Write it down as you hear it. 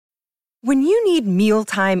When you need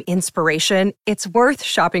mealtime inspiration, it's worth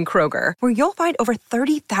shopping Kroger, where you'll find over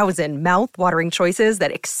 30,000 mouth-watering choices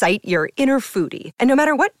that excite your inner foodie. And no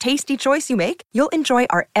matter what tasty choice you make, you'll enjoy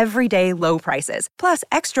our everyday low prices, plus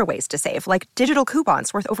extra ways to save, like digital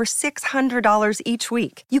coupons worth over $600 each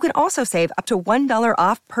week. You can also save up to $1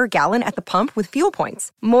 off per gallon at the pump with fuel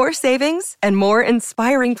points. More savings and more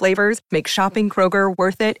inspiring flavors make shopping Kroger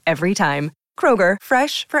worth it every time. Kroger,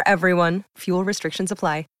 fresh for everyone. Fuel restrictions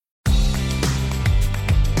apply.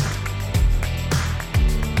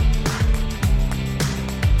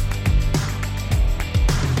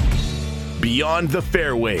 Beyond the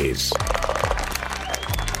Fairways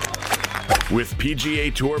with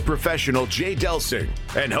PGA Tour professional Jay Delsing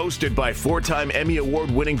and hosted by four-time Emmy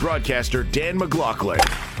Award-winning broadcaster Dan McLaughlin.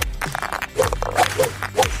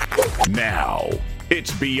 Now,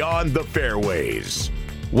 it's Beyond the Fairways.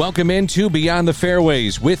 Welcome into Beyond the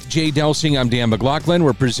Fairways with Jay Delsing. I'm Dan McLaughlin.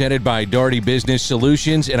 We're presented by Daugherty Business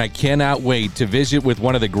Solutions, and I cannot wait to visit with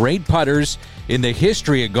one of the great putters in the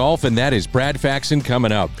history of golf, and that is Brad Faxon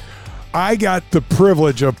coming up. I got the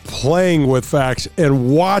privilege of playing with Fax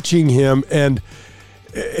and watching him, and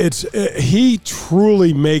he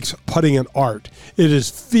truly makes putting an art. It is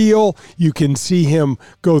feel. You can see him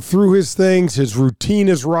go through his things. His routine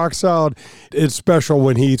is rock solid. It's special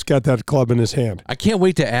when he's got that club in his hand. I can't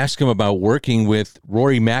wait to ask him about working with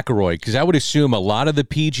Rory McIlroy, because I would assume a lot of the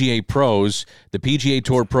PGA pros, the PGA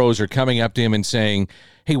Tour pros, are coming up to him and saying,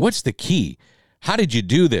 hey, what's the key? How did you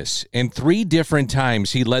do this? And 3 different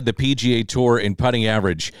times he led the PGA Tour in putting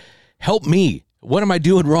average. Help me. What am I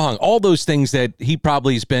doing wrong? All those things that he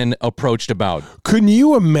probably has been approached about. Couldn't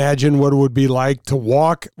you imagine what it would be like to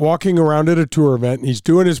walking around at a tour event, and he's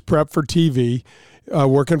doing his prep for TV,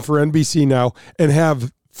 working for NBC now, and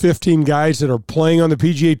have 15 guys that are playing on the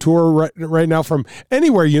PGA Tour right now from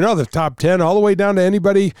anywhere, the top 10 all the way down to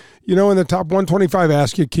anybody, in the top 125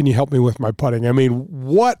 ask you, can you help me with my putting? I mean,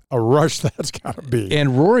 what a rush that's got to be.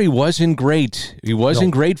 And Rory wasn't great. He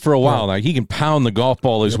wasn't great for a while. Now, he can pound the golf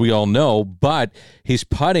ball, as we all know, but his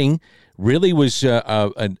putting really was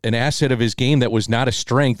an asset of his game that was not a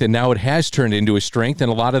strength, and now it has turned into a strength,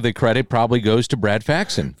 and a lot of the credit probably goes to Brad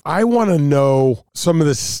Faxon. I want to know some of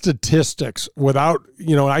the statistics without,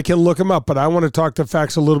 I can look them up, but I want to talk to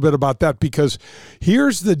Fax a little bit about that, because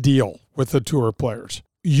here's the deal with the tour players.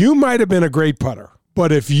 You might have been a great putter,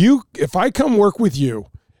 but if I come work with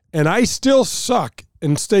you and I still suck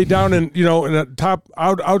and stay down in the top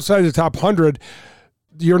outside the top 100,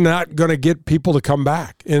 you're not going to get people to come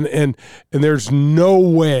back. And there's no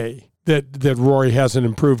way that Rory hasn't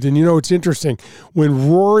improved. And, it's interesting.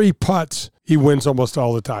 When Rory putts, he wins almost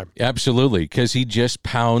all the time. Absolutely, because he just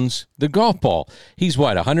pounds the golf ball. He's,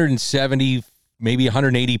 170, maybe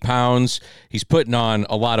 180 pounds. He's putting on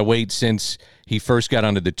a lot of weight since he first got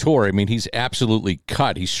onto the tour. I mean, he's absolutely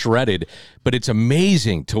cut. He's shredded. But it's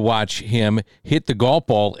amazing to watch him hit the golf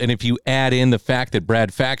ball. And if you add in the fact that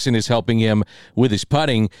Brad Faxon is helping him with his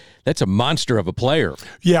putting, that's a monster of a player.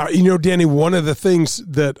 Yeah, Danny, one of the things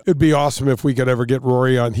that it'd be awesome if we could ever get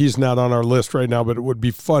Rory on. He's not on our list right now, but it would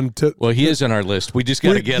be fun to. Well, he is on our list. We just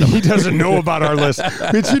got to get him. He doesn't know about our list.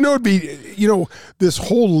 But it'd be, this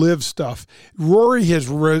whole live stuff. Rory has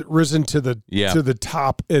risen to the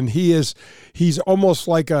top, and he's almost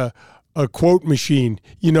like a quote machine,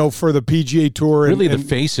 for the PGA Tour. Really the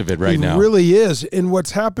face of it right now. He really is. And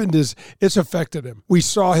what's happened is it's affected him. We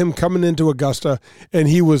saw him coming into Augusta, and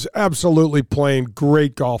he was absolutely playing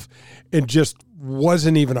great golf and just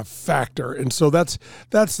wasn't even a factor. And so that's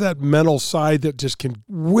that mental side that just can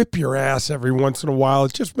whip your ass every once in a while.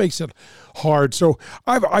 It just makes it hard. So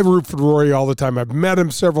I root for Rory all the time. I've met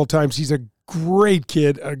him several times. He's a great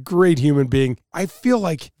kid, a great human being. I feel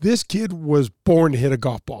like this kid was born to hit a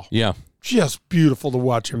golf ball. Yeah. Just beautiful to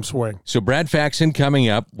watch him swing. So Brad Faxon coming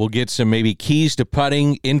up. We'll get some maybe keys to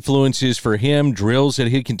putting, influences for him, drills that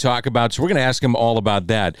he can talk about. So we're going to ask him all about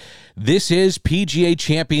that. This is PGA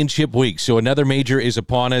Championship Week, so another major is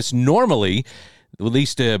upon us. Normally, at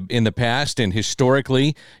least in the past and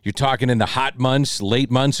historically, you're talking in the hot months,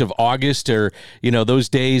 late months of August, or, those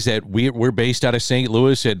days that we're based out of St.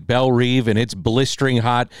 Louis at Belle Reve, and it's blistering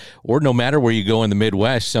hot, or no matter where you go in the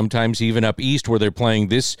Midwest, sometimes even up east where they're playing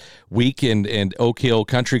this week in Oak Hill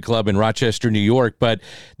Country Club in Rochester, New York. But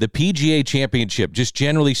the PGA Championship, just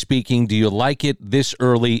generally speaking, do you like it this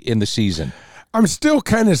early in the season? I'm still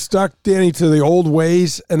kind of stuck, Danny, to the old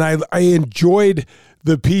ways, and I enjoyed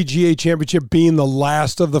the PGA Championship being the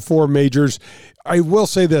last of the 4 majors. I will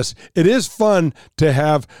say this. It is fun to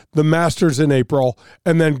have the Masters in April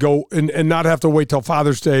and then go and not have to wait till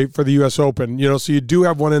Father's Day for the U.S. Open. So you do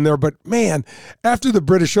have one in there. But, man, after the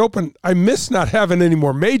British Open, I miss not having any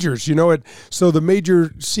more majors. So the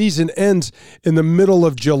major season ends in the middle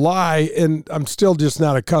of July, and I'm still just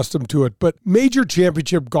not accustomed to it. But major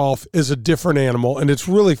championship golf is a different animal, and it's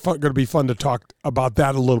really going to be fun to talk about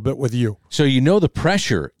that a little bit with you. So the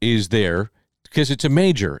pressure is there because it's a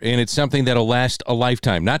major, and it's something that'll last a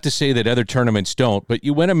lifetime. Not to say that other tournaments don't, but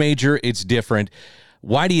you win a major, it's different.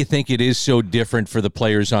 Why do you think it is so different for the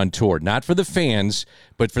players on tour? Not for the fans,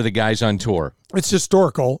 but for the guys on tour. It's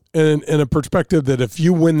historical in a perspective that if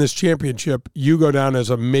you win this championship, you go down as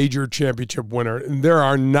a major championship winner, and there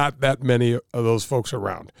are not that many of those folks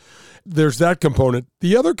around. There's that component.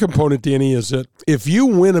 The other component, Danny, is that if you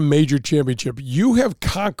win a major championship, you have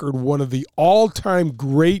conquered one of the all-time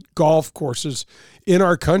great golf courses in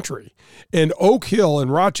our country. And Oak Hill in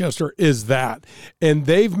Rochester is that. And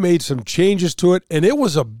they've made some changes to it, and it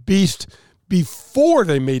was a beast before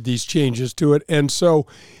they made these changes to it. And so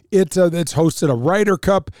it's hosted a Ryder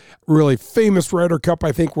Cup, really famous Ryder Cup,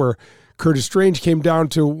 I think, where Curtis Strange came down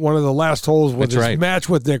to one of the last holes with his match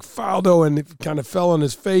with Nick Faldo, and it kind of fell on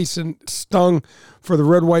his face and stung for the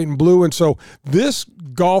red, white, and blue. And so this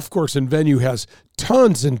golf course and venue has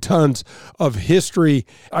tons and tons of history.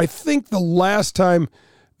 I think the last time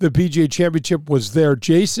the PGA Championship was there,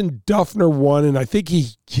 Jason Duffner won, and I think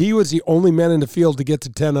he was the only man in the field to get to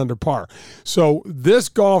 10 under par. So this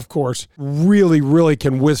golf course really, really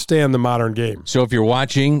can withstand the modern game. So if you're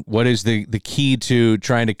watching, what is the key to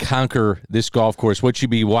trying to conquer this golf course? What should you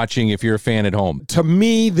be watching if you're a fan at home? To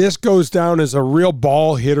me, this goes down as a real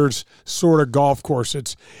ball hitter's sort of golf course.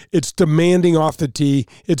 It's demanding off the tee.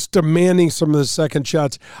 It's demanding some of the second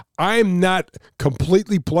shots. I'm not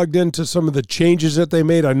completely plugged into some of the changes that they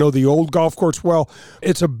made. I know the old golf course well.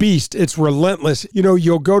 It's a beast. It's relentless.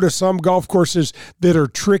 You'll go to some golf courses that are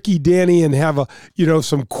tricky, Danny, and have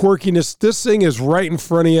some quirkiness. This thing is right in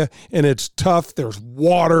front of you, and it's tough. There's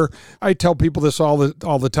water. I tell people this all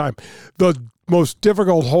the time. The most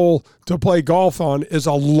difficult hole to play golf on is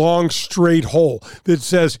a long, straight hole that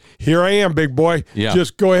says, here I am, big boy. Yeah.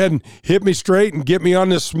 Just go ahead and hit me straight and get me on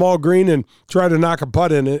this small green and try to knock a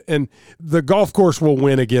putt in it. And the golf course will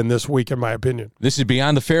win again this week, in my opinion. This is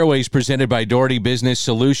Beyond the Fairways presented by Doherty Business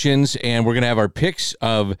Solutions, and we're going to have our picks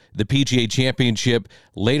of the PGA Championship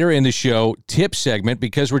later in the show, tip segment,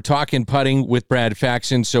 because we're talking putting with Brad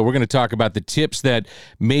Faxon. So we're going to talk about the tips that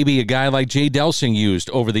maybe a guy like Jay Delsing used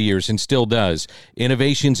over the years and still does.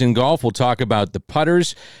 Innovations in golf. We'll talk about the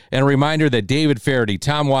putters. And a reminder that David Faraday,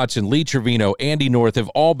 Tom Watson, Lee Trevino, Andy North have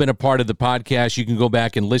all been a part of the podcast. You can go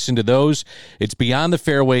back and listen to those. It's Beyond the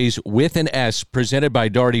Fairways with an S, presented by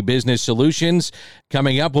Doherty Business Solutions.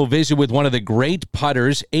 Coming up, we'll visit with one of the great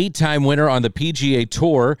putters, 8-time winner on the PGA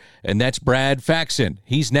Tour, and that's Brad Faxon.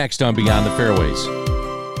 He's next on Beyond the Fairways.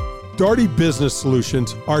 Doherty Business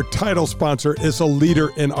Solutions, our title sponsor, is a leader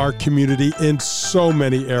in our community in so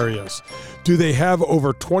many areas. Do they have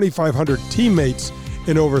over 2,500 teammates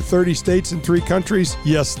in over 30 states and 3 countries?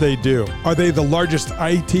 Yes, they do. Are they the largest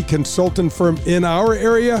IT consultant firm in our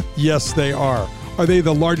area? Yes, they are. Are they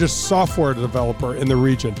the largest software developer in the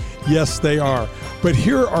region? Yes, they are. But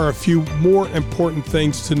here are a few more important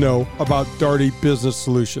things to know about Doherty Business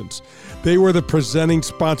Solutions. They were the presenting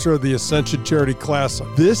sponsor of the Ascension Charity Classic.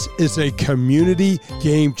 This is a community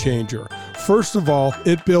game changer. First of all,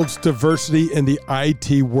 it builds diversity in the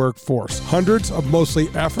IT workforce. Hundreds of mostly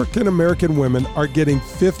African-American women are getting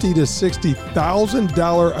 $50,000 to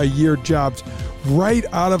 $60,000 a year jobs right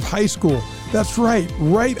out of high school. That's right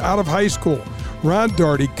out of high school. Ron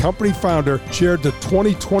Doherty, company founder, chaired the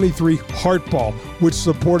 2023 Heart Ball, which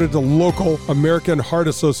supported the local American Heart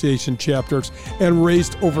Association chapters and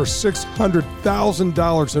raised over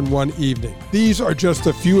 $600,000 in one evening. These are just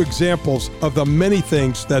a few examples of the many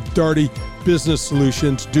things that Doherty Business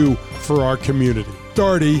Solutions do for our community.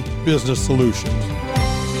 Doherty Business Solutions.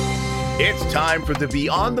 It's time for the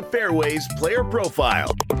Beyond the Fairways player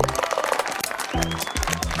profile.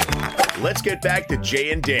 Let's get back to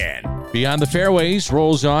Jay and Dan. Beyond the Fairways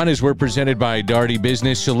rolls on as we're presented by Doherty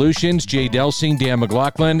Business Solutions. Jay Delsing, Dan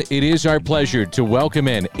McLaughlin. It is our pleasure to welcome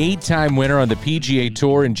in 8-time winner on the PGA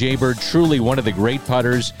Tour and Jay Bird, truly one of the great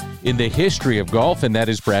putters in the history of golf, and that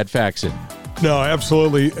is Brad Faxon. No,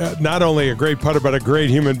 absolutely. Not only a great putter, but a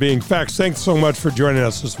great human being. Fax, thanks so much for joining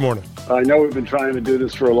us this morning. I know we've been trying to do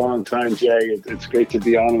this for a long time, Jay. It's great to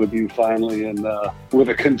be on with you finally, and with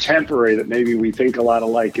a contemporary that maybe we think a lot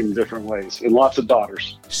alike in different ways, and lots of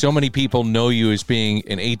daughters. So many people know you as being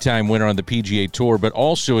an 8-time winner on the PGA Tour, but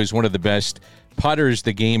also as one of the best putters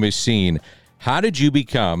the game has seen. How did you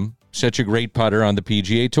become such a great putter on the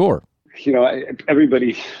PGA Tour? You know,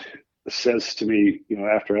 everybody says to me, you know,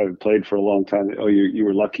 after I've played for a long time, oh, you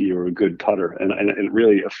were lucky, you were a good putter. And it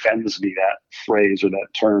really offends me, that phrase or that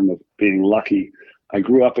term of being lucky. I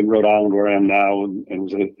grew up in Rhode Island, where I am now, and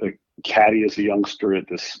was a caddy as a youngster at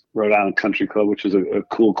this Rhode Island Country Club, which was a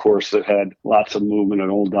cool course that had lots of movement, an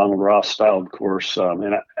old Donald Ross styled course.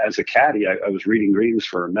 And as a caddy, I was reading greens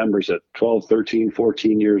for members at 12, 13,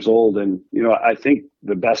 14 years old. And, you know, I think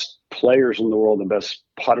the best players in the world, the best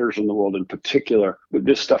putters in the world in particular,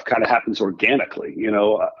 this stuff kind of happens organically. You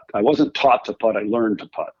know, I wasn't taught to putt, I learned to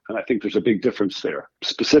putt. And I think there's a big difference there.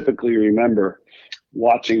 Specifically, remember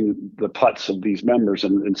watching the putts of these members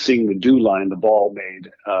and seeing the dew line the ball made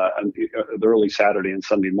the early Saturday and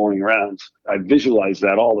Sunday morning rounds. I visualized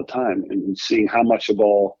that all the time, and seeing how much a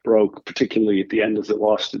ball broke, particularly at the end as it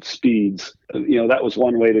lost its speeds. You know, that was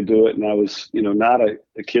one way to do it. And I was, you know, not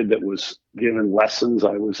a kid that was given lessons.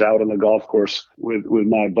 I was out on the golf course with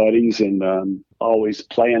my buddies and always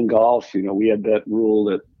playing golf. You know, we had that rule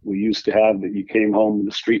that we used to have, that you came home and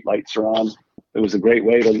the street lights are on. It was a great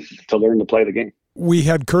way to learn to play the game. We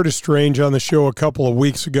had Curtis Strange on the show a couple of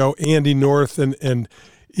weeks ago, Andy North, and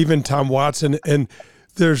even Tom Watson. And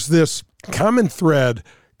there's this common thread,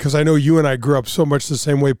 because I know you and I grew up so much the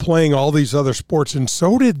same way, playing all these other sports, and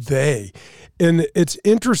so did they. And it's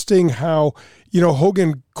interesting how, you know,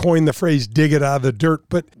 Hogan coined the phrase, dig it out of the dirt,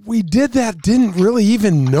 but we did that, didn't really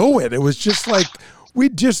even know it. It was just like,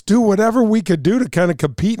 we'd just do whatever we could do to kind of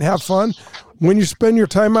compete and have fun. When you spend your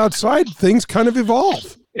time outside, things kind of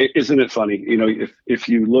evolve. Isn't it funny? You know, if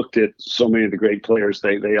you looked at so many of the great players,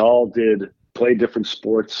 they all did play different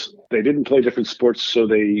sports. They didn't play different sports so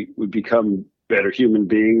they would become better human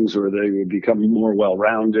beings, or they would become more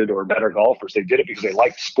well-rounded or better golfers. They did it because they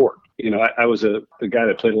liked sport. You know, I was a guy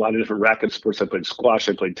that played a lot of different racket sports. I played squash,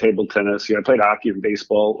 I played table tennis. You know, I played hockey and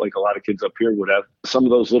baseball, like a lot of kids up here would have. Some of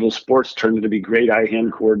those little sports turned into be great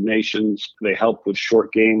eye-hand coordinations. They help with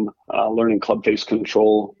short game, learning club face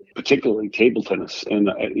control, particularly table tennis. And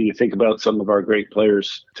you think about some of our great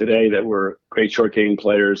players today that were great short game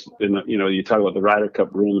players. And, you know, you talk about the Ryder Cup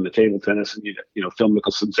room and the table tennis, and, you know, Phil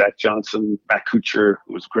Mickelson, Zach Johnson, Matt Kuchar,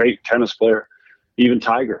 who was a great tennis player, even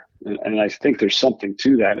Tiger. And I think there's something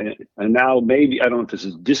to that. And now maybe, I don't know if this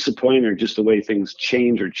is disappointing or just the way things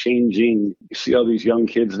change or changing. You see all these young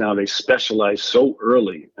kids now, they specialize so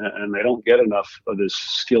early, and they don't get enough of this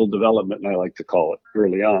skill development, I like to call it,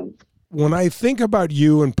 early on. When I think about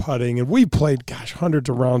you and putting, and we played, hundreds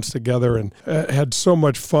of rounds together and had so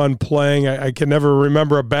much fun playing. I can never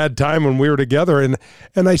remember a bad time when we were together. And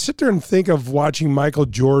I sit there and think of watching Michael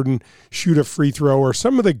Jordan shoot a free throw, or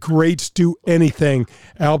some of the greats do anything,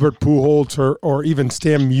 Albert Pujols or even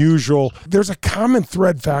Stan Musial. There's a common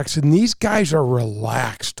thread, Fax, and these guys are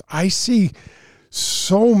relaxed. I see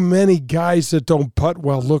so many guys that don't putt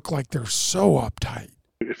well look like they're so uptight.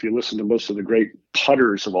 If you listen to most of the great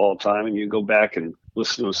putters of all time, and you go back and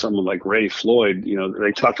listen to someone like Ray Floyd, you know,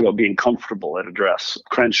 they talked about being comfortable at address.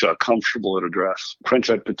 Crenshaw, comfortable at address.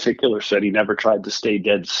 Crenshaw in particular said he never tried to stay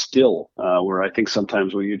dead still, where I think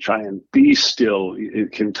sometimes when you try and be still,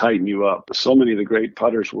 it can tighten you up. So many of the great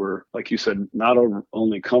putters were, like you said, not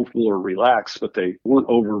only comfortable or relaxed, but they weren't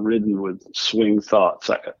overridden with swing thoughts.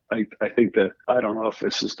 I think that, I don't know if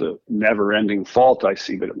this is the never-ending fault I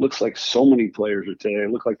see, but it looks like so many players are today,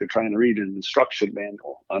 look like they're trying to read an instruction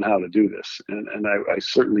manual on how to do this. And I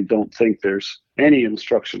certainly don't think there's any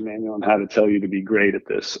instruction manual on how to tell you to be great at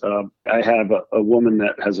this. I have a woman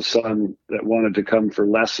that has a son that wanted to come for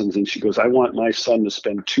lessons, and she goes, I want my son to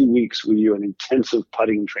spend 2 weeks with you in intensive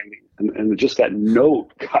putting training. And just that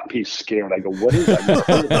note got me scared. I go, what is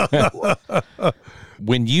that?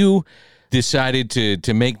 When you decided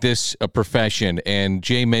to make this a profession, and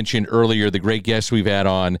Jay mentioned earlier the great guests we've had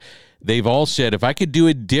on, they've all said, if I could do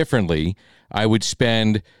it differently, I would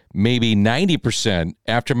spend maybe 90%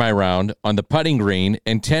 after my round on the putting green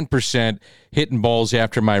and 10% hitting balls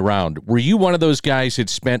after my round. Were you one of those guys that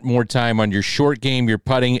spent more time on your short game, your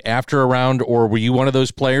putting after a round, or were you one of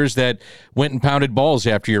those players that went and pounded balls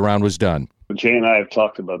after your round was done? Jay and I have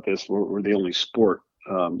talked about this. We're the only sport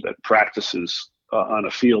that practices on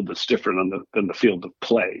a field that's different than the field of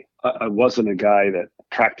play. I wasn't a guy that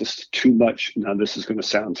practiced too much. Now, this is going to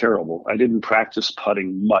sound terrible. I didn't practice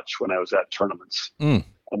putting much when I was at tournaments.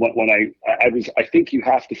 I think you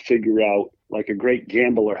have to figure out, like a great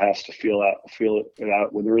gambler has to feel it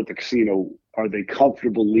out when they're at the casino. Are they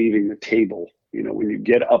comfortable leaving the table? When you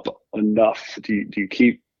get up enough, do you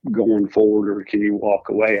keep going forward, or can you walk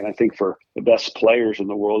away? And I think for the best players in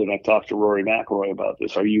the world, and I've talked to Rory McIlroy about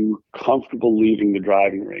this, are you comfortable leaving the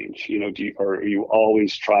driving range? Or are you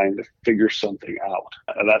always trying to figure something out?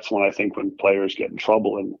 And that's when I think when players get in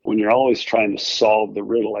trouble. And when you're always trying to solve the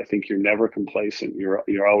riddle, I think you're never complacent.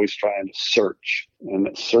 You're always trying to search. And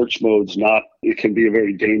that search mode's it can be a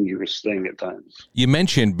very dangerous thing at times. You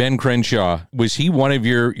mentioned Ben Crenshaw. Was he one of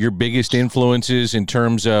your biggest influences in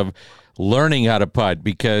terms of learning how to putt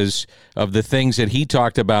because of the things that he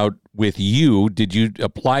talked about with you? Did you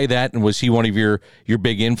apply that, and was he one of your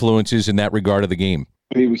big influences in that regard of the game?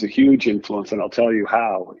 He was a huge influence, and I'll tell you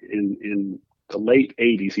how. In the late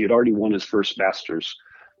 80s, he had already won his first Masters.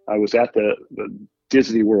 I was at the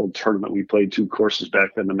Disney World tournament. We played 2 courses back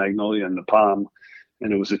then, the Magnolia and the Palm,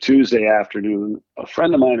 and it was a Tuesday afternoon. A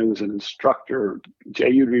friend of mine who was an instructor, Jay,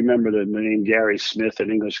 you'd remember the name Gary Smith, an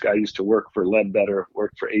English guy, used to work for Ledbetter,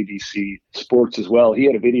 worked for ABC Sports as well. He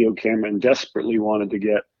had a video camera and desperately wanted to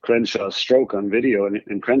get Crenshaw's stroke on video.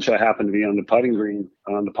 And Crenshaw happened to be on the putting green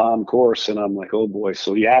on the Palm course. And I'm like, oh boy.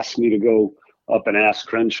 So he asked me to go up and ask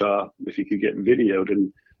Crenshaw if he could get videoed.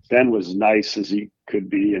 And Ben was nice as he could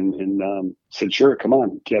be and said, sure, come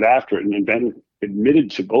on, get after it. And Ben admitted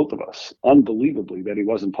to both of us, unbelievably, that he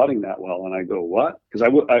wasn't putting that well. And I go, what? Because I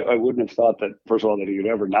wouldn't have thought that, first of all, that he would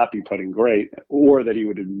ever not be putting great, or that he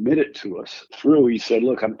would admit it to us. He said,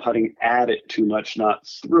 look, I'm putting at it too much, not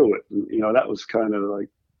through it. And, that was kind of like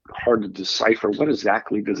hard to decipher. What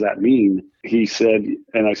exactly does that mean? He said,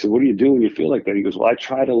 and I said, what do you do when you feel like that? He goes, well, I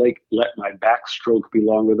try to let my backstroke be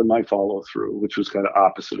longer than my follow through, which was kind of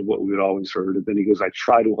opposite of what we had always heard. And then he goes, I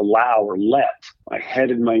try to allow or let my head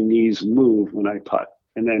and my knees move when I putt.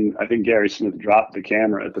 And then I think Gary Smith dropped the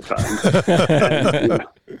camera at the time.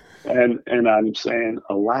 And I'm saying,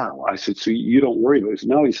 allow. I said, so you don't worry about it. He said,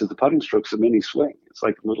 no, he said, the putting stroke's a mini swing. It's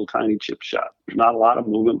like a little tiny chip shot. There's not a lot of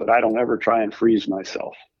movement, but I don't ever try and freeze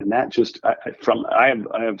myself. And that just, I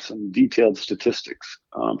have some detailed statistics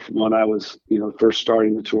from when I was, first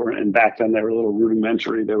starting the tour. And back then they were a little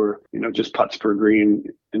rudimentary. They were, just putts per green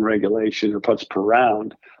in regulation or putts per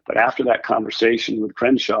round. But after that conversation with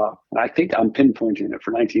Crenshaw, and I think I'm pinpointing it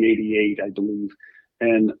for 1988, I believe,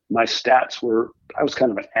 and my stats were, I was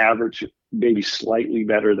kind of an average, maybe slightly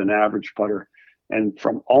better than average putter. And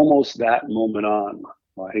from almost that moment on,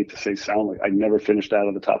 well, I hate to say soundly, I never finished out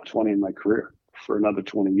of the top 20 in my career for another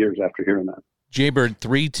 20 years after hearing that. Jaybird,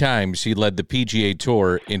 3 times he led the PGA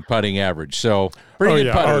Tour in putting average. So pretty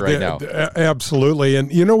good putter right now. Absolutely. And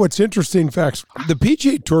you know what's interesting, Fax, the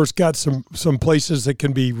PGA Tour's got some places that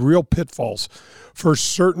can be real pitfalls for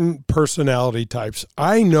certain personality types.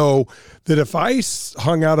 I know that if I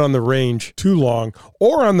hung out on the range too long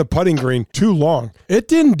or on the putting green too long, it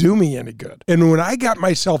didn't do me any good. And when I got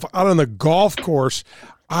myself out on the golf course,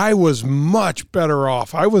 I was much better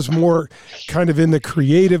off. I was more kind of in the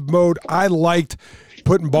creative mode. I liked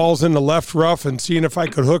putting balls in the left rough and seeing if I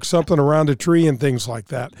could hook something around a tree and things like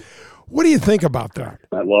that. What do you think about that?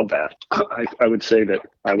 I love that. I would say that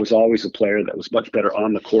I was always a player that was much better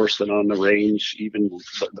on the course than on the range. Even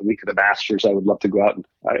the week of the Masters, I would love to go out and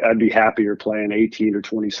I'd be happier playing 18 or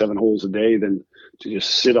 27 holes a day than to just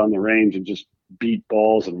sit on the range and just beat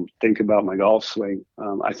balls and think about my golf swing.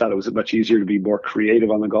 I thought it was much easier to be more creative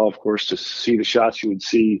on the golf course, to see the shots you would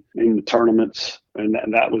see in the tournaments. And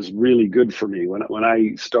that was really good for me. When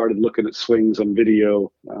I started looking at swings on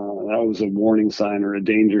video, that was a warning sign or a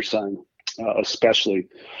danger sign, especially.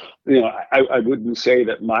 I wouldn't say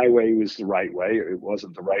that my way was the right way. It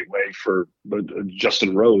wasn't the right way for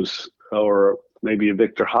Justin Rose or maybe a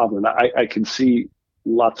Victor Hovland. I can see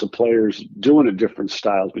lots of players doing it different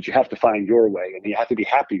styles, but you have to find your way and you have to be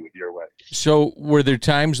happy with your way. So were there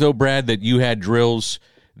times though, Brad, that you had drills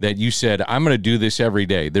that you said, I'm going to do this every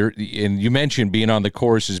day there? And you mentioned being on the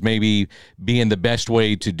course as maybe being the best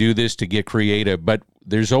way to do this, to get creative, but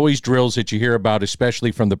there's always drills that you hear about,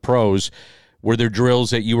 especially from the pros. Were there drills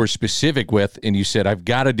that you were specific with and you said, I've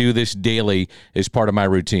got to do this daily as part of my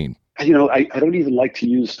routine? I don't even like to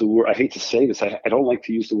use the word, I hate to say this, I don't like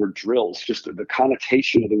to use the word drills. Just the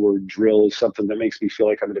connotation of the word drill is something that makes me feel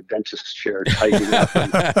like I'm in a dentist's chair tightening up.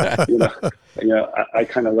 And, I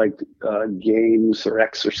kind of like games or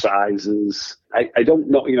exercises. I don't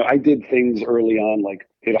know, I did things early on, like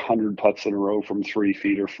hit 100 putts in a row from 3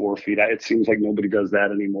 feet or 4 feet. It seems like nobody does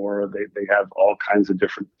that anymore. They have all kinds of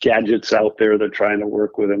different gadgets out there they're trying to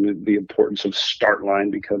work with, and the importance of start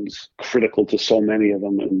line becomes critical to so many of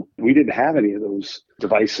them. And we didn't have any of those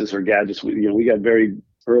devices or gadgets. We got very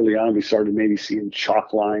early on, we started maybe seeing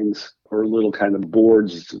chalk lines or little kind of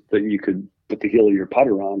boards that you could put the heel of your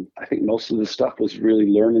putter on. I think most of the stuff was really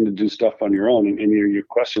learning to do stuff on your own. And your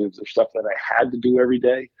question is there stuff that I had to do every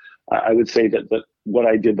day? I would say that what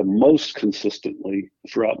I did the most consistently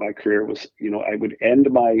throughout my career was, I would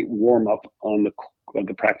end my warm up on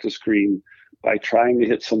the practice green by trying to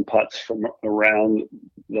hit some putts from around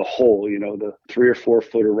the hole, the 3 or 4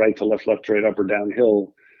 footer right to left, left to right, up or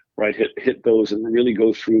downhill, right? Hit those and really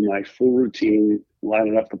go through my full routine,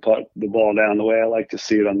 lining up the ball down the way I like to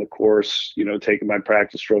see it on the course, taking my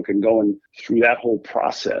practice stroke and going through that whole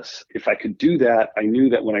process. If I could do that, I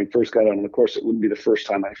knew that when I first got out on the course, it wouldn't be the first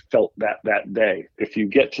time I felt that day. If you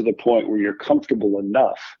get to the point where you're comfortable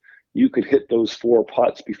enough, you could hit those 4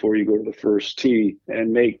 putts before you go to the first tee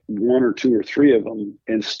and make 1 or 2 or 3 of them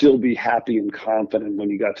and still be happy and confident when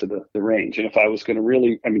you got to the range. And if I was going to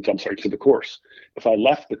to the course. If I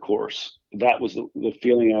left the course, that was the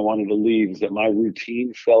feeling I wanted to leave, is that my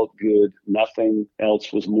routine felt good. Nothing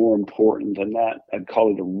else was more important than that. I'd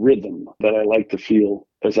call it a rhythm that I like to feel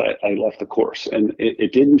as I left the course. And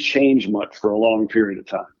it didn't change much for a long period of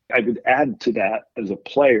time. I would add to that, as a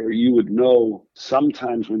player, you would know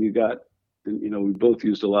sometimes when you got, we both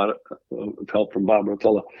used a lot of help from Bob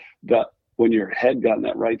Rotella, that when your head got in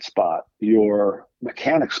that right spot, your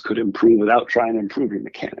mechanics could improve without trying to improve your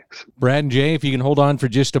mechanics. Brad and Jay, if you can hold on for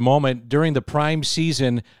just a moment, during the prime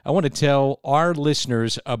season, I want to tell our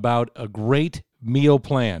listeners about a great meal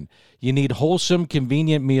plan. You need wholesome,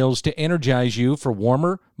 convenient meals to energize you for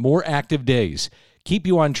warmer, more active days. Keep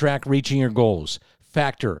you on track reaching your goals.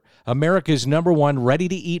 Factor, America's #1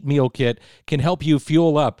 ready-to-eat meal kit, can help you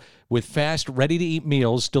fuel up with fast, ready-to-eat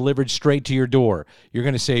meals delivered straight to your door. You're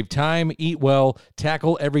going to save time, eat well,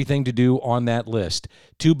 tackle everything to do on that list.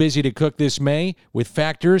 Too busy to cook this May? With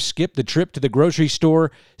Factor, skip the trip to the grocery store,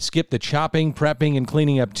 skip the chopping, prepping, and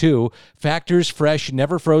cleaning up too. Factor's fresh,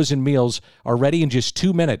 never frozen meals are ready in just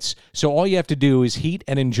 2 minutes. So all you have to do is heat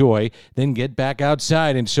and enjoy, then get back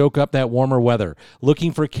outside and soak up that warmer weather.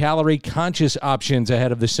 Looking for calorie-conscious options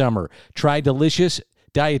ahead of the summer? Try delicious,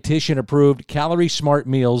 dietitian-approved, calorie-smart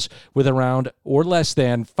meals with around or less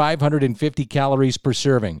than 550 calories per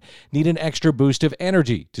serving. Need an extra boost of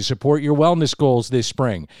energy to support your wellness goals this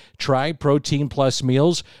spring? Try Protein Plus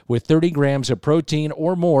meals with 30 grams of protein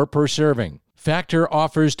or more per serving. Factor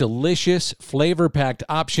offers delicious, flavor-packed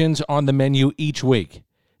options on the menu each week,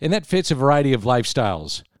 and that fits a variety of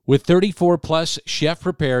lifestyles. With 34-plus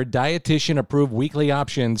chef-prepared, dietitian-approved weekly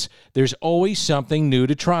options, there's always something new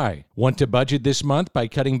to try. Want to budget this month by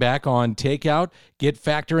cutting back on takeout? Get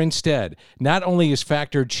Factor instead. Not only is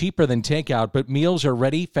Factor cheaper than takeout, but meals are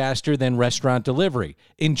ready faster than restaurant delivery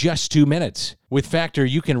in just 2 minutes. With Factor,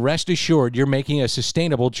 you can rest assured you're making a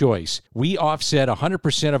sustainable choice. We offset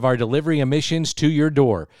 100% of our delivery emissions to your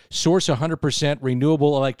door, source 100%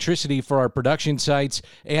 renewable electricity for our production sites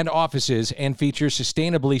and offices, and feature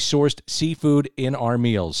sustainably sourced seafood in our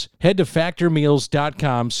meals. Head to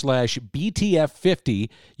factormeals.com/BTF50.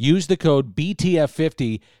 Use the code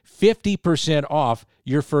BTF50, 50% off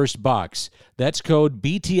your first box. That's code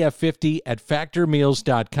BTF50 at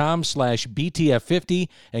factormeals.com/BTF50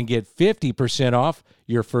 and get 50% off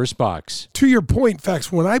your first box. To your point,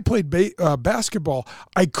 Fax, when I played basketball,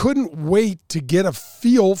 I couldn't wait to get a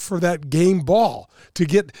feel for that game ball,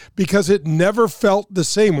 because it never felt the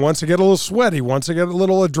same. Once I get a little sweaty, once I get a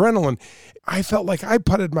little adrenaline, I felt like I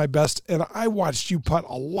putted my best, and I watched you putt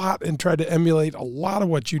a lot and tried to emulate a lot of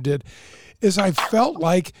what you did. Is I felt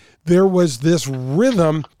like there was this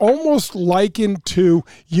rhythm almost likened to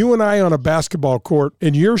you and I on a basketball court,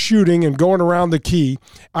 and you're shooting and going around the key.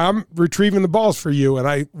 I'm retrieving the balls for you,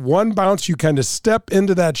 and one bounce, you kind of step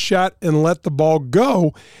into that shot and let the ball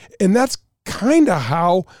go. And that's kind of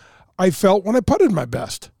how I felt when I putted my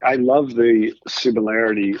best. I love the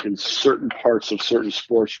similarity in certain parts of certain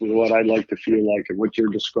sports with what I like to feel like and what you're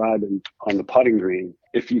describing on the putting green.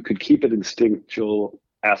 If you could keep it instinctual,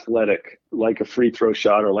 athletic, like a free throw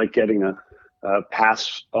shot or like getting a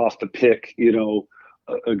pass off the pick, a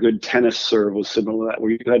good tennis serve was similar to that,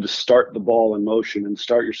 where you had to start the ball in motion and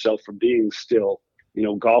start yourself from being still.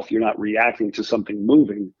 Golf, you're not reacting to something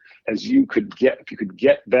moving. If you could get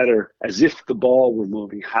better as if the ball were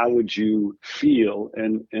moving, how would you feel?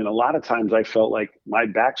 And a lot of times I felt like my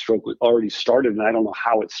backstroke was already started, and I don't know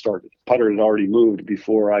how it started. Putter had already moved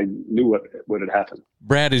before I knew what had happened.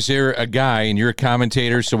 Brad, is there a guy, and you're a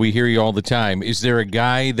commentator, so we hear you all the time, is there a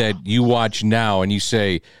guy that you watch now and you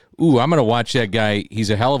say, ooh, I'm going to watch that guy. He's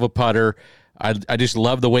a hell of a putter. I just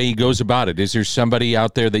love the way he goes about it. Is there somebody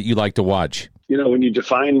out there that you like to watch? When you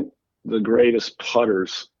define the greatest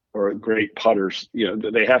putters or great putters,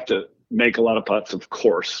 they have to make a lot of putts, of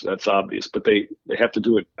course, that's obvious, but they have to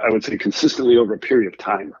do it, I would say, consistently over a period of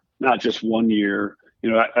time, not just 1 year.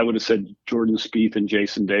 I would have said Jordan Spieth and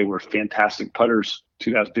Jason Day were fantastic putters.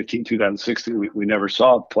 2015, 2016, we never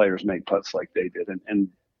saw players make putts like they did. And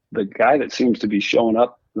the guy that seems to be showing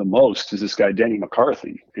up the most is this guy, Denny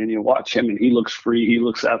McCarthy. And you watch him and he looks free. He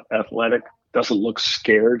looks athletic, doesn't look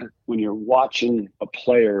scared. When you're watching a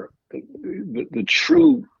player, the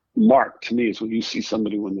true mark to me is when you see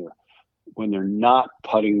somebody when they're not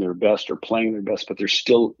putting their best or playing their best, but they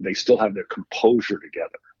still have their composure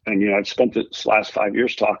together. And, I've spent this last 5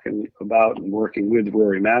 years talking about and working with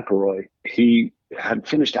Rory McIlroy. He had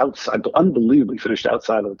unbelievably finished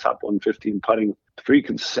outside of the top 150 in putting 3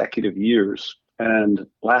 consecutive years. And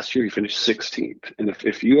last year he finished 16th. And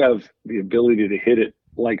if you have the ability to hit it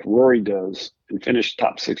like Rory does and finish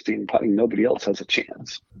top 16 putting, nobody else has a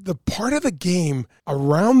chance. The part of the game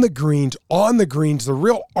around the greens, on the greens, the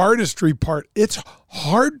real artistry part, it's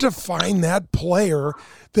hard to find that player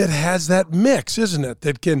that has that mix, isn't it?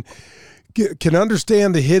 That can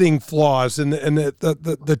understand the hitting flaws and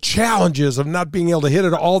the challenges of not being able to hit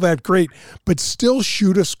it all that great, but still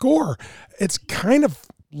shoot a score. It's kind of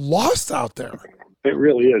lost out there. It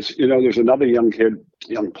really is. There's another young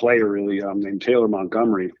player really named Taylor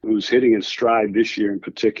Montgomery, who's hitting his stride this year in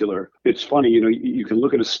particular. It's funny, you can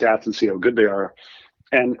look at his stats and see how good they are.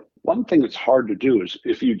 And one thing that's hard to do is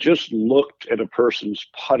if you just looked at a person's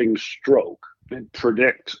putting stroke and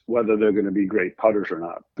predict whether they're going to be great putters or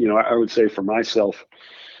not. I would say for myself,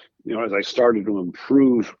 as I started to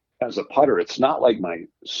improve as a putter, it's not like my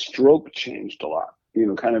stroke changed a lot.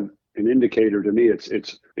 Kind of an indicator to me,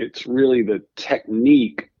 it's really the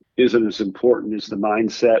technique isn't as important as the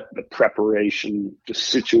mindset, the preparation, the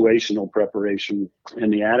situational preparation,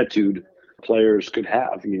 and the attitude players could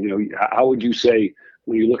have. How would you say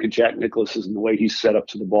when you look at Jack Nicklaus and the way he set up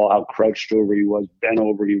to the ball, how crouched over he was, bent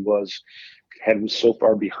over he was, head was so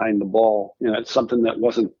far behind the ball. It's something that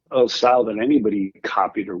wasn't a style that anybody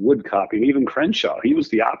copied or would copy. And even Crenshaw, he was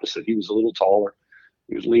the opposite. He was a little taller.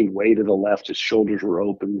 He was leaned way to the left. His shoulders were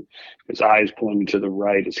open. His eyes pointed to the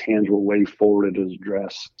right. His hands were way forward at his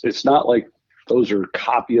dress. It's not like those are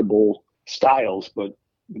copyable styles, but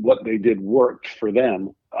what they did worked for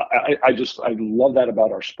them. I love that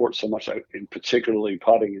about our sport so much, in particularly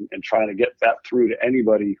putting and trying to get that through to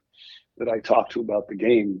anybody that I talk to about the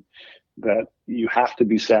game, that you have to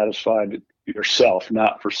be satisfied yourself,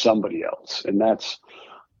 not for somebody else. And that's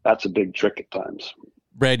a big trick at times.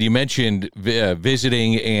 Brad, you mentioned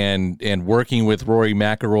visiting and working with Rory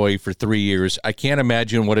McIlroy for 3 years. I can't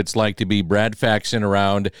imagine what it's like to be Brad Faxon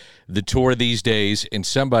around the tour these days and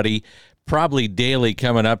somebody probably daily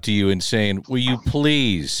coming up to you and saying, will you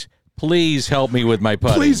please help me with my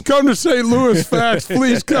putting? Please come to St. Louis, Fax.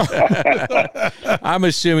 Please come. I'm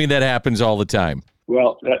assuming that happens all the time.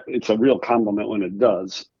 Well, it's a real compliment when it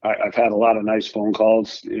does. I've had a lot of nice phone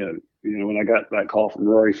calls. When I got that call from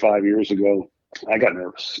Rory 5 years ago, I got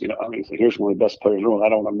nervous. Here's one of the best players in the world. I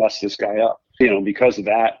don't want to mess this guy up. Because of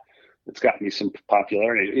that, it's got me some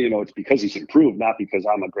popularity. It's because he's improved, not because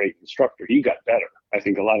I'm a great instructor. He got better. I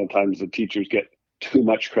think a lot of times the teachers get too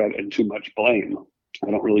much credit and too much blame.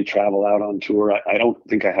 I don't really travel out on tour. I don't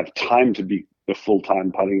think I have time to be the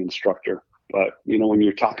full-time putting instructor. But, when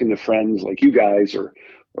you're talking to friends like you guys or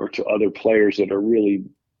to other players that are really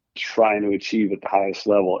trying to achieve at the highest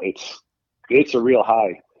level, it's a real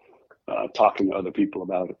high. Talking to other people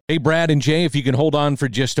about it. Hey, Brad and Jay, if you can hold on for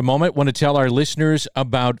just a moment, want to tell our listeners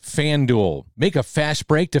about FanDuel. Make a fast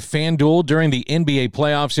break to FanDuel during the NBA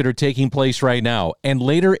playoffs that are taking place right now. And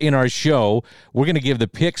later in our show, we're going to give the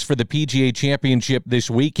picks for the PGA Championship this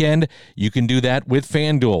weekend. You can do that with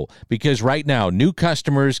FanDuel because right now, new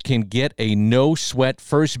customers can get a no-sweat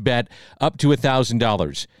first bet up to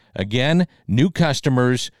 $1,000. Again, new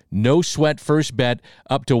customers, no sweat first bet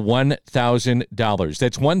up to $1,000.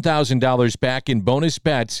 That's $1,000 back in bonus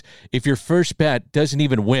bets if your first bet doesn't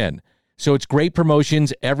even win. So it's great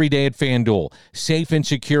promotions every day at FanDuel. Safe and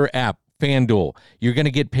secure app, FanDuel. You're going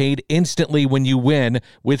to get paid instantly when you win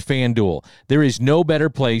with FanDuel. There is no better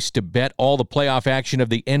place to bet all the playoff action of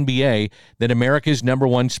the NBA than America's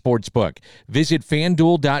 #1 sportsbook. Visit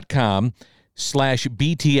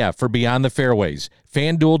FanDuel.com/BTF for Beyond the Fairways.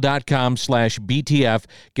 FanDuel.com/BTF.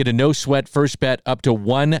 Get a no-sweat first bet up to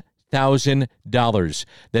 $1,000.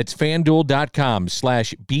 That's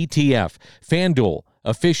FanDuel.com/BTF. FanDuel,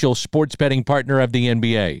 official sports betting partner of the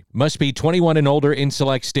NBA. Must be 21 and older in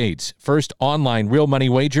select states. First online real money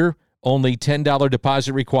wager Only $10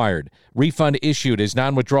 deposit required. Refund issued as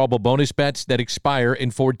non-withdrawable bonus bets that expire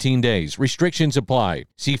in 14 days. Restrictions apply.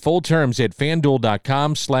 See full terms at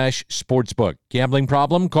FanDuel.com/sportsbook. Gambling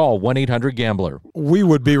problem? Call 1-800-GAMBLER. We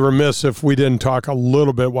would be remiss if we didn't talk a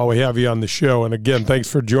little bit while we have you on the show. And again, thanks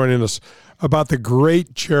for joining us about the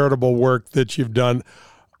great charitable work that you've done.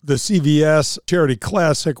 The CVS Charity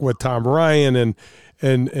Classic with Tom Ryan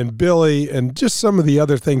and Billy and just some of the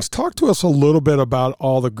other things. Talk to us a little bit about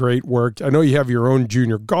all the great work. I know you have your own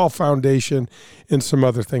junior golf foundation and some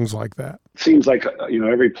other things like that. It seems like,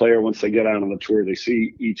 every player, once they get out on the tour, they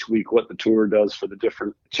see each week what the tour does for the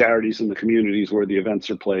different charities in the communities where the events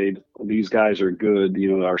are played. These guys are good.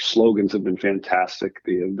 Our slogans have been fantastic.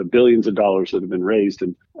 The billions of dollars that have been raised.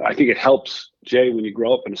 And I think it helps, Jay, when you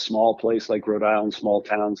grow up in a small place like Rhode Island, small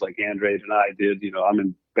towns like Andrade and I did. I'm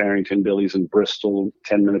in Barrington, Billy's in Bristol,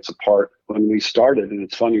 10 minutes apart when we started. And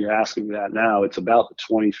it's funny you're asking me that now. It's about the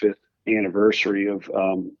 25th anniversary of,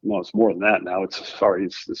 it's more than that now. It's a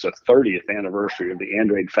 30th anniversary of the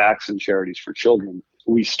Andrade Faxon Charities for Children.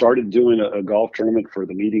 We started doing a golf tournament for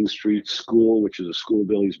the Meeting Street School, which is a school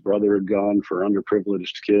Billy's brother had gone for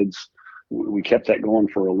underprivileged kids. We kept that going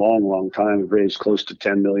for a long, long time. We've raised close to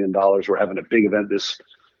 $10 million. We're having a big event this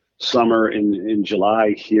summer in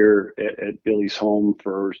July here at Billy's home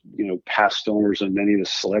for, past owners and many of the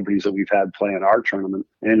celebrities that we've had play in our tournament.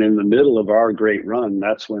 And in the middle of our great run,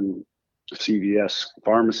 that's when CVS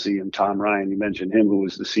Pharmacy and Tom Ryan, you mentioned him, who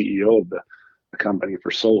was the CEO of the company for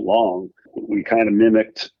so long, we kind of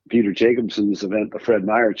mimicked Peter Jacobson's event, the Fred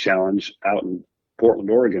Meyer Challenge out in Portland,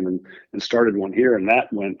 Oregon, and started one here. And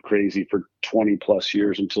that went crazy for 20 plus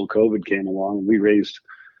years until COVID came along. And we raised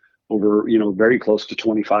over, very close to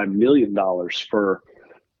 $25 million for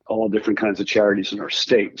all different kinds of charities in our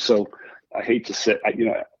state. So I hate to say,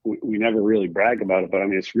 we never really brag about it, but I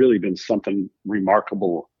mean, it's really been something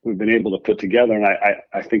remarkable we've been able to put together. And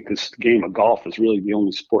I think this game of golf is really the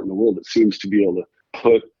only sport in the world that seems to be able to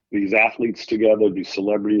put these athletes together, these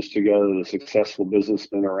celebrities together, the successful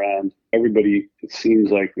businessmen around. Everybody, it seems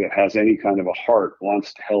like, that has any kind of a heart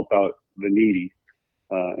wants to help out the needy.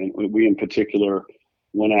 And we in particular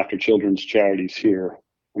went after children's charities here.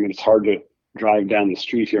 I mean, it's hard to drive down the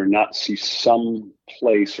street here and not see some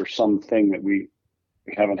place or something that we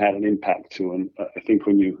haven't had an impact to. And I think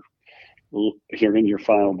when you're in your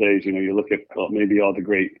final days, you look at maybe all the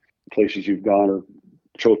great places you've gone or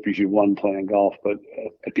trophies you won playing golf, but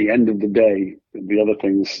at the end of the day, the other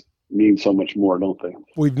things mean so much more, don't they?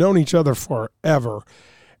 We've known each other forever.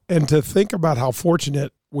 And to think about how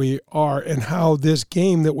fortunate we are and how this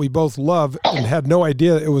game that we both love and had no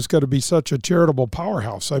idea it was going to be such a charitable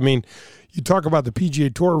powerhouse. I mean, you talk about the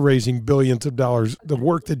PGA Tour raising billions of dollars, the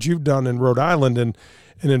work that you've done in Rhode Island and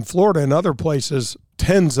in Florida and other places,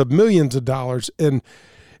 tens of millions of dollars. And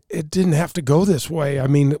it didn't have to go this way. I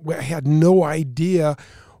mean, I had no idea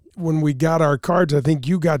when we got our cards. I think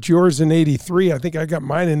you got yours in 83. I think I got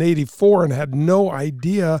mine in 84 and had no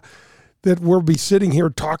idea that we'll be sitting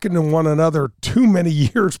here talking to one another too many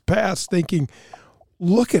years past thinking,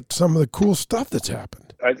 look at some of the cool stuff that's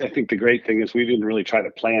happened. I think the great thing is we didn't really try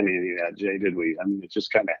to plan any of that, Jay, did we? I mean, it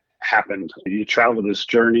just kind of happened. You travel this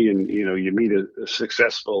journey and, you meet a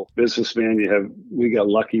successful businessman. We got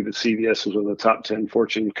lucky that CVS was one of the top 10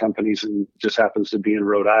 Fortune companies and just happens to be in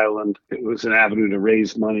Rhode Island. It was an avenue to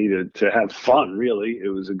raise money, to have fun, really. It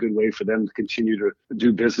was a good way for them to continue to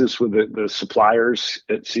do business with the suppliers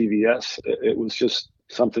at CVS. It was just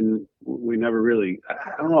something we never really,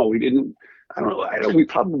 we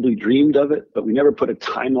probably dreamed of it, but we never put a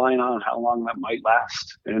timeline on how long that might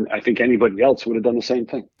last. And I think anybody else would have done the same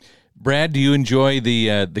thing. Brad, do you enjoy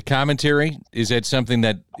the commentary? Is that something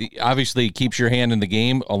that obviously keeps your hand in the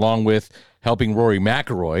game along with helping Rory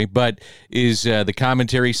McIlroy, but is the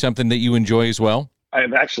commentary something that you enjoy as well?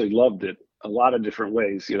 I've actually loved it a lot of different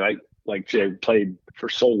ways. I, like Jay, played for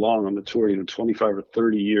so long on the tour, 25 or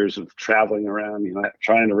 30 years of traveling around,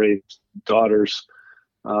 trying to raise daughters.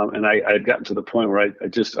 And I had gotten to the point where I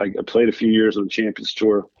played a few years on the Champions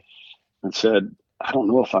Tour and said, I don't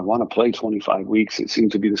know if I want to play 25 weeks. It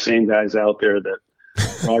seemed to be the same guys out there that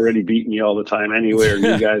were already beating you all the time anyway, or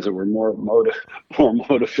new guys that were more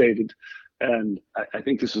motivated. And I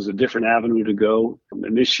think this was a different avenue to go.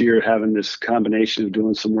 And this year, having this combination of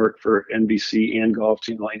doing some work for NBC and Golf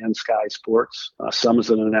Channel and Sky Sports, some as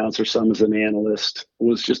an announcer, some as an analyst,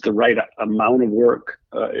 was just the right amount of work.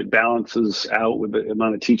 It balances out with the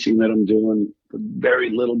amount of teaching that I'm doing, the very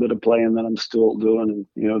little bit of playing that I'm still doing,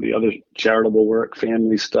 and the other charitable work,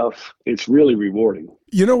 family stuff. It's really rewarding.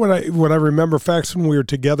 What I remember, Fax, when we were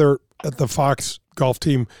together at the Fox golf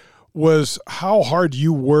team, was how hard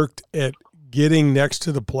you worked at getting next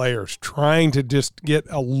to the players, trying to just get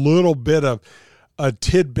a little bit of a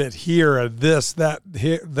tidbit here, a this, that,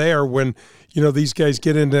 here, there, when, these guys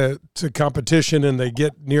get into competition and they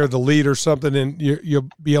get near the lead or something, and you'll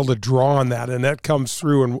be able to draw on that, and that comes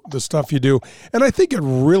through in the stuff you do. And I think it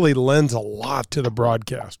really lends a lot to the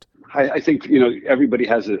broadcast. I think, everybody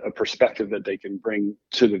has a perspective that they can bring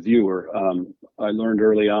to the viewer. I learned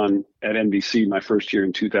early on at NBC, my first year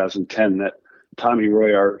in 2010, that Tommy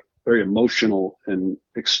Roy, our very emotional and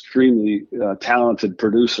extremely talented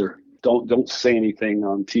producer, don't say anything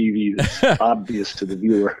on TV that's obvious to the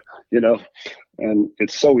viewer, and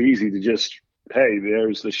it's so easy to just, hey,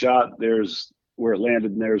 there's the shot, there's where it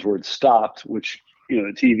landed, and there's where it stopped, which,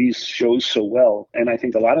 the TV shows so well. And I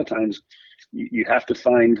think a lot of times you have to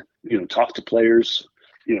find, talk to players,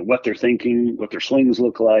 what they're thinking, what their swings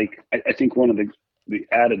look like. I think one of the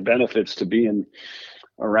added benefits to being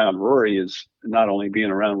around Rory is not only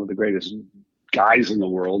being around with the greatest guys in the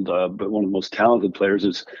world, but one of the most talented players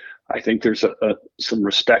is, I think there's some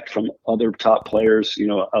respect from other top players.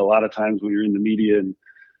 A lot of times when you're in the media and,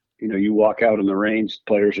 you walk out on the range,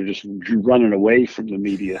 players are just running away from the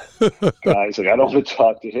media. Guys, like, I don't want to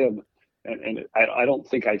talk to him. And I don't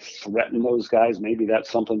think I threaten those guys. Maybe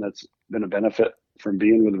that's something that's been a benefit from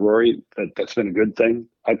being with Rory. That's been a good thing.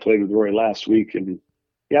 I played with Rory last week, and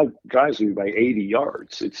drives me by 80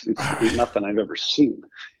 yards. It's nothing I've ever seen.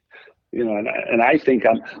 And I think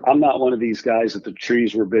I'm not one of these guys that the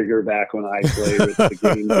trees were bigger back when I played with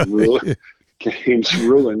the game's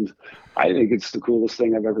ruined. I think it's the coolest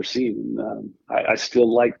thing I've ever seen. I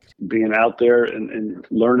still like being out there and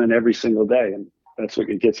learning every single day, and that's what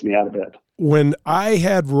gets me out of bed. When I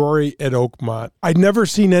had Rory at Oakmont, I'd never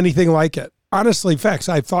seen anything like it. Honestly, Fax,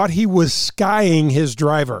 I thought he was skying his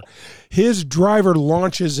driver. His driver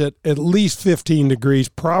launches at least 15 degrees,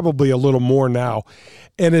 probably a little more now.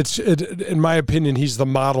 And in my opinion, he's the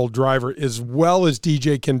model driver. As well as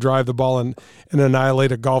DJ can drive the ball and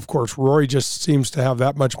annihilate a golf course, Rory just seems to have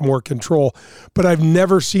that much more control. But I've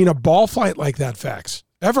never seen a ball flight like that, Fax,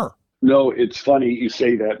 ever. No, it's funny you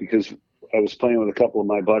say that, because I was playing with a couple of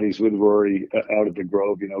my buddies with Rory out at the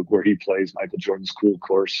Grove, where he plays, Michael Jordan's cool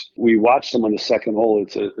course. We watched him on the second hole.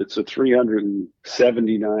 It's a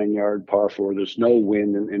 379-yard par four. There's no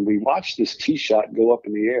wind, and we watched this tee shot go up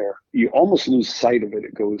in the air. You almost lose sight of it.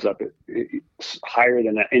 It goes up. It's higher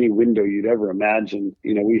than any window you'd ever imagine.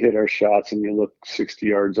 We hit our shots, and you look 60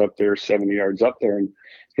 yards up there, 70 yards up there, and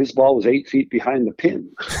his ball was 8 feet behind the pin.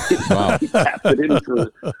 Wow. He tapped it in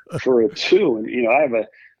for a two, and I have a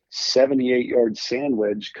 78-yard sand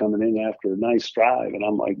wedge coming in after a nice drive, and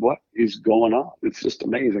I'm like, what is going on? It's just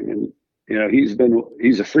amazing. And he's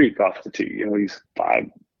a freak off the tee. He's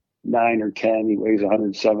 5'9" or 10. He weighs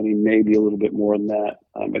 170, maybe a little bit more than that.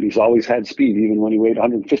 But he's always had speed, even when he weighed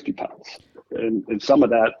 150 pounds. And some of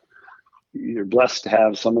that you're blessed to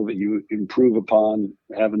have. Some of it you improve upon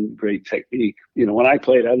having great technique. When I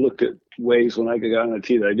played, I looked at ways when I got on the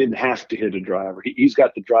tee that I didn't have to hit a driver. He's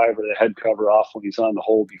got the driver, the head cover off when he's on the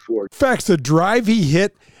hole before. In fact, the drive he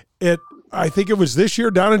hit at, I think it was this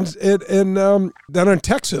year down in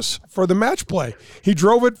Texas for the match play. He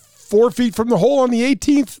drove it 4 feet from the hole on the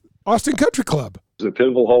 18th Austin Country Club. It was a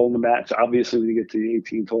pivotal hole in the match. Obviously, when you get to the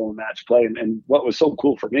 18th hole in match play, and what was so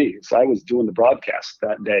cool for me is I was doing the broadcast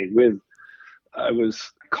that day I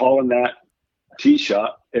was calling that tee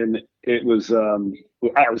shot, and it was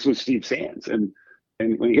I was with Steve Sands, and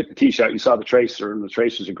when you hit the tee shot, you saw the tracer, and the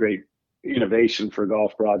tracer is a great innovation for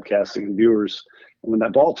golf broadcasting and viewers. And when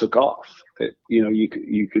that ball took off,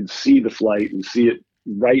 you could see the flight and see it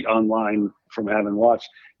right online from having watched,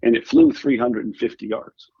 and it flew 350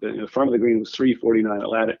 yards. The front of the green was 349. It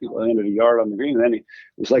landed a yard on the green, and then it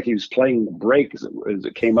was like he was playing the break as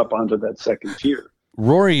it came up onto that second tier.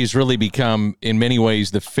 Rory's really become, in many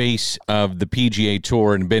ways, the face of the PGA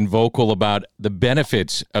Tour and been vocal about the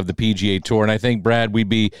benefits of the PGA Tour. And I think, Brad, we'd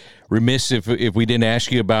be remiss if we didn't ask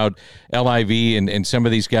you about LIV and some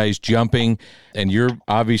of these guys jumping. And you're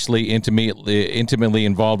obviously intimately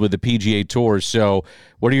involved with the PGA Tour. So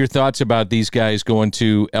what are your thoughts about these guys going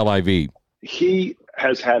to LIV? He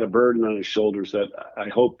has had a burden on his shoulders that I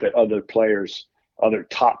hope that other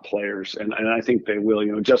top players, and I think they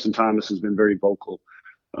will. Justin Thomas has been very vocal.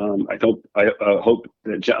 I hope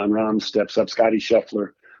that John Rahm steps up, Scotty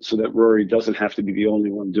Scheffler, so that Rory doesn't have to be the only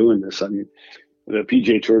one doing this. I mean, the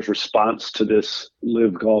PGA Tour's response to this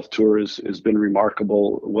Live Golf Tour has been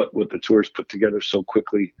remarkable. What the tour's put together so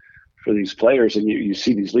quickly for these players, and you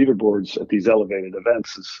see these leaderboards at these elevated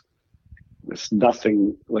events it's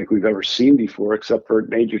nothing like we've ever seen before, except for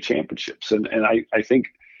major championships. And I think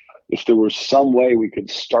if there was some way we could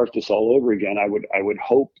start this all over again, I would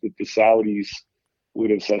hope that the Saudis would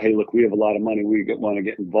have said, hey, look, we have a lot of money. We want to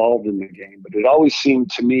get involved in the game. But it always seemed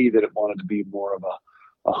to me that it wanted to be more of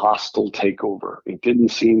a hostile takeover. It didn't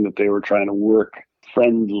seem that they were trying to work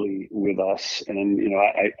friendly with us. And,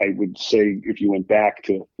 I would say if you went back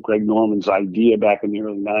to Greg Norman's idea back in the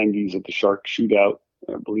early 90s at the Shark Shootout,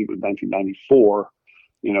 I believe it was 1994,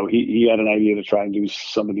 he had an idea to try and do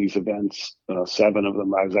some of these events, 7 of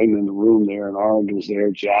them. I was in the room there, and Arnold was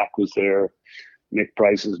there, Jack was there, Nick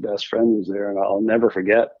Price's best friend was there, and I'll never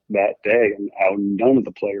forget that day and how none of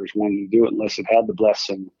the players wanted to do it unless it had the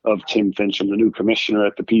blessing of Tim Fincham, the new commissioner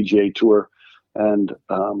at the PGA Tour. And,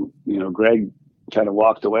 Greg kind of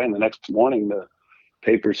walked away, and the next morning the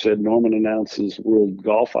paper said Norman announces world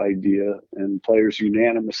golf idea and players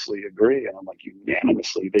unanimously agree. And I'm like,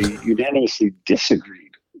 unanimously? They unanimously disagreed.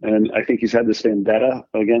 And I think he's had this vendetta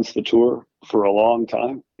against the tour for a long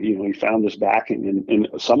time. He found this backing. And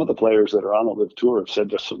some of the players that are on the LIV Tour have said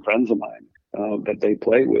to some friends of mine that they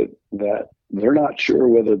play with that they're not sure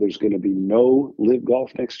whether there's going to be no LIV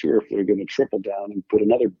Golf next year, if they're going to triple down and put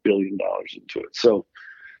another $1 billion into it. So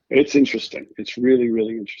it's interesting. It's really,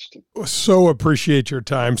 really interesting. So appreciate your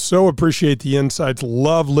time. So appreciate the insights.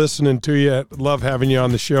 Love listening to you. Love having you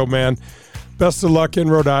on the show, man. Best of luck in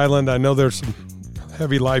Rhode Island. I know there's some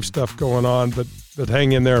heavy life stuff going on, but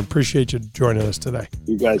hang in there. Appreciate you joining us today.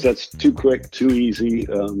 You guys, that's too quick, too easy.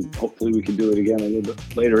 Hopefully we can do it again a little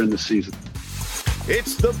bit later in the season.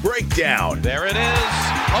 It's The Breakdown. There it is.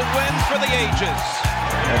 A win for the ages.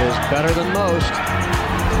 That is better than most.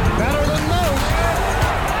 Better than most.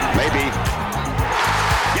 Maybe.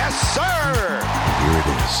 Yes, sir. Here it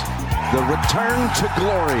is. The return to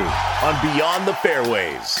glory On Beyond the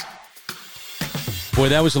Fairways. Boy,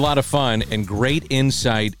 that was a lot of fun and great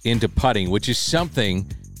insight into putting, which is something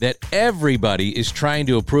that everybody is trying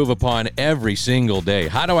to improve upon every single day.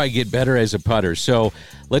 How do I get better as a putter? So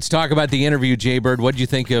let's talk about the interview, Jay Bird. What did you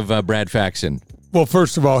think of Brad Faxon? Well,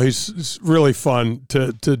 first of all, he's really fun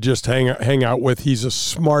to just hang out with. He's a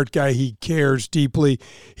smart guy. He cares deeply.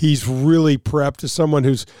 He's really prepped. As someone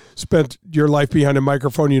who's spent your life behind a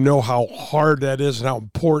microphone, you know how hard that is and how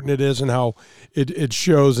important it is and how it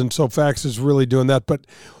shows. And so Fax is really doing that. But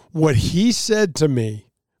what he said to me,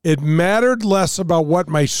 it mattered less about what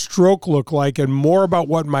my stroke looked like and more about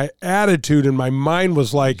what my attitude and my mind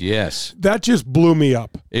was like. Yes. That just blew me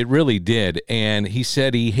up. It really did. And he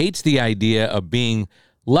said he hates the idea of being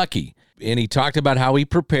lucky. And he talked about how he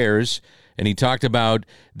prepares, and he talked about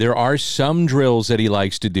there are some drills that he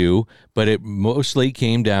likes to do, but it mostly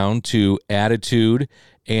came down to attitude,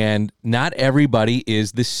 and not everybody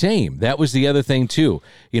is the same. That was the other thing, too.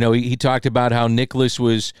 He talked about how Nicklaus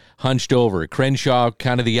was hunched over, Crenshaw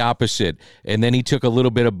kind of the opposite, and then he took a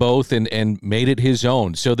little bit of both and made it his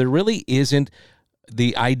own. So there really isn't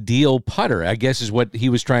the ideal putter, I guess is what he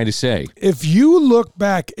was trying to say. If you look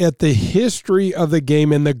back at the history of the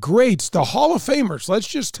game and the greats, the Hall of Famers, let's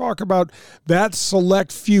just talk about that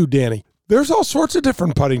select few, Danny. There's all sorts of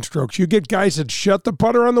different putting strokes. You get guys that shut the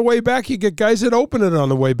putter on the way back. You get guys that open it on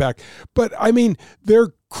the way back. But,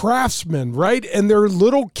 they're craftsmen, right? And they're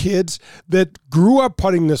little kids that grew up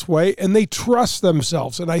putting this way, and they trust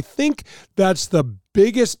themselves. And I think that's the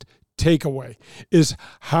biggest takeaway, is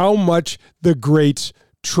how much the greats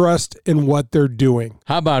trust in what they're doing.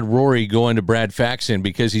 How about Rory going to Brad Faxon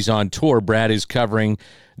because he's on tour? Brad is covering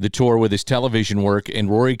the tour with his television work, and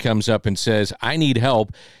Rory comes up and says, I need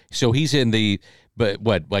help. So he's in the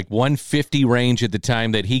 150 range at the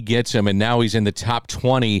time that he gets him, and now he's in the top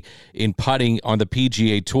 20 in putting on the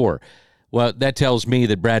PGA Tour. Well, that tells me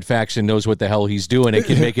that Brad Faxon knows what the hell he's doing and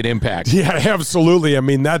can make an impact. Yeah, absolutely.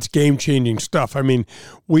 That's game-changing stuff.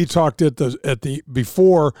 We talked at the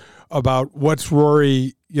before about what's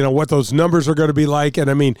Rory, what those numbers are going to be like.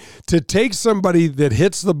 And to take somebody that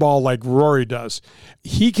hits the ball like Rory does,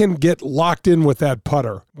 he can get locked in with that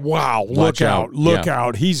putter. Wow, look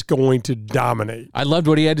out. He's going to dominate. I loved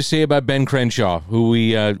what he had to say about Ben Crenshaw, who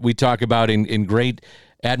we talk about in great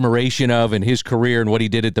admiration of in his career and what he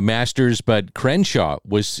did at the Masters, but Crenshaw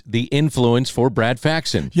was the influence for Brad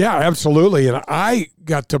Faxon. Yeah, absolutely. And I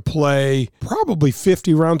got to play probably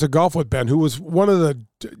 50 rounds of golf with Ben, who was one of the,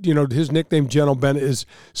 his nickname Gentle Ben is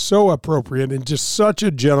so appropriate and just such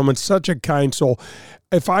a gentleman, such a kind soul.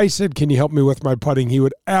 if I said, can you help me with my putting, he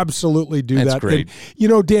would absolutely do that. That's great.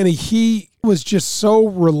 And, Danny, he was just so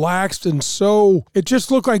relaxed and it just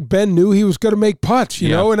looked like Ben knew he was going to make putts, you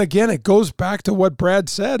know? And again, it goes back to what Brad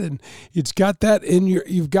said, and you've got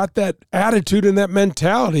that attitude and that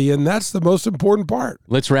mentality, and that's the most important part.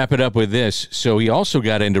 Let's wrap it up with this. So he also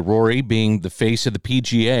got into Rory being the face of the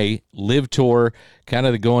PGA, Live Tour, kind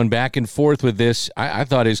of going back and forth with this. I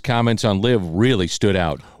thought his comments on Live really stood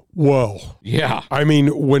out. Whoa. Yeah. I mean,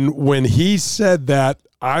 when he said that,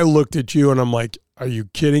 I looked at you and I'm like, are you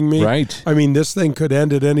kidding me? Right. I mean, this thing could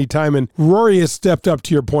end at any time. And Rory has stepped up,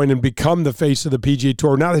 to your point, and become the face of the PGA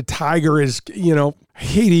Tour. Now that Tiger is, I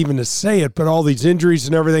hate even to say it, but all these injuries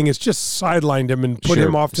and everything, it's just sidelined him and put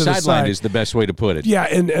him off to the side. Sidelined is the best way to put it. Yeah,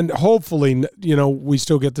 and hopefully, we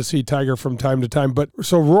still get to see Tiger from time to time. But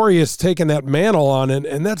so Rory has taken that mantle on,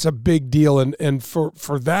 and that's a big deal. And for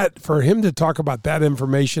him to talk about that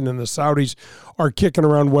information, and the Saudis are kicking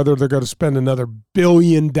around whether they're going to spend another $1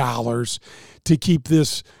 billion to keep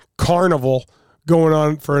this carnival going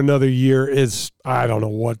on for another year is, I don't know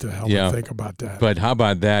what the hell to think about that. But how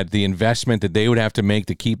about that? The investment that they would have to make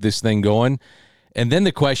to keep this thing going. And then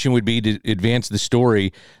the question would be, to advance the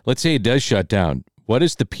story, let's say it does shut down. What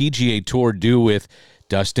does the PGA Tour do with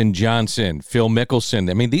Dustin Johnson, Phil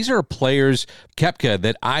Mickelson? I mean, these are players, Koepka,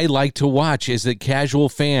 that I like to watch as a casual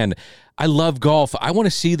fan. I love golf. I want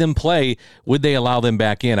to see them play. Would they allow them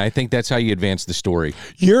back in? I think that's how you advance the story.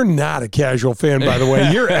 You're not a casual fan, by the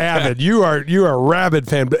way. You're avid. You are a rabid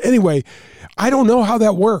fan. But anyway, I don't know how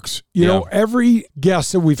that works. You know, every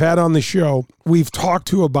guest that we've had on the show, we've talked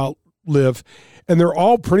to about Live, and they're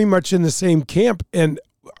all pretty much in the same camp. And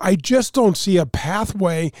I just don't see a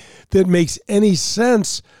pathway that makes any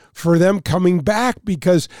sense for them coming back,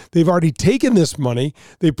 because they've already taken this money.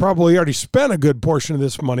 They probably already spent a good portion of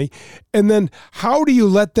this money. And then how do you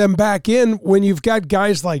let them back in when you've got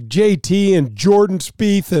guys like JT and Jordan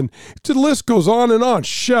Spieth, and the list goes on and on.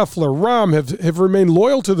 Scheffler, Rahm have remained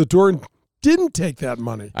loyal to the tour and didn't take that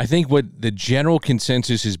money. I think what the general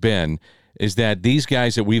consensus has been is that these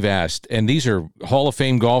guys that we've asked, and these are Hall of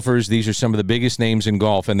Fame golfers, these are some of the biggest names in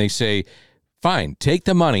golf, and they say, fine, take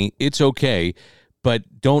the money, it's okay,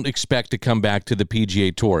 but don't expect to come back to the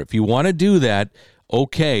PGA Tour. If you want to do that,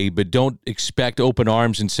 okay, but don't expect open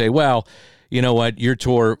arms and say, well, you know what, your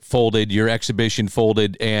tour folded, your exhibition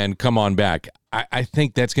folded, and come on back. I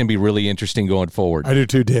think that's going to be really interesting going forward. I do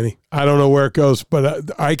too, Danny. I don't know where it goes,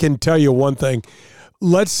 but I can tell you one thing.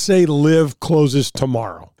 Let's say Live closes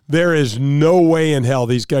tomorrow. There is no way in hell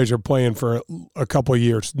these guys are playing for a couple of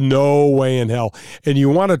years. No way in hell. And you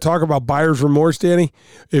want to talk about buyer's remorse, Danny?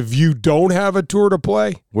 If you don't have a tour to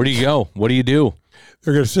play, where do you go? What do you do?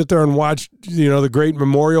 They're going to sit there and watch, the great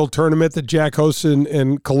memorial tournament that Jack hosts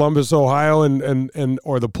in Columbus, Ohio, and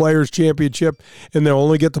or the Players Championship, and they'll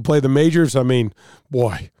only get to play the majors. I mean,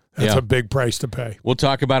 boy. That's a big price to pay. We'll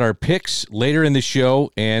talk about our picks later in the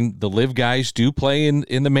show, and the Live guys do play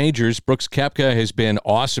in the majors. Brooks Koepka has been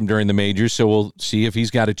awesome during the majors, so we'll see if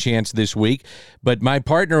he's got a chance this week. But my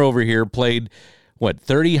partner over here played,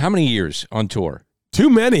 30, how many years on tour? Too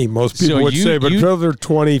many, most people would say, but over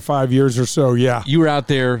 25 years or so, yeah. You were out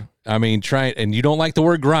there, trying, and you don't like the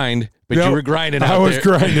word grind, but you were grinding out there. I was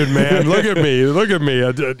grinding, man. Look at me.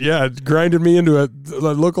 It grinded me into a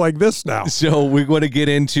look like this now. So we're going to get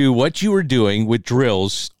into what you were doing with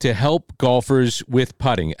drills to help golfers with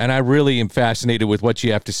putting, and I really am fascinated with what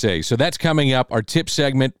you have to say. So that's coming up, our tip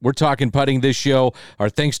segment. We're talking putting this show. Our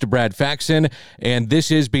thanks to Brad Faxon, and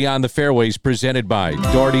this is Beyond the Fairways, presented by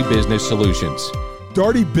Daugherty Business Solutions.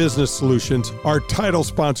 Daugherty Business Solutions, our title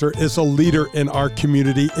sponsor, is a leader in our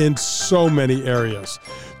community in so many areas.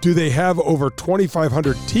 Do they have over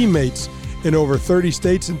 2,500 teammates in over 30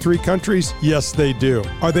 states and 3 countries? Yes, they do.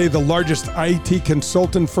 Are they the largest IT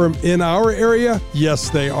consultant firm in our area? Yes,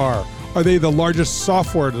 they are. Are they the largest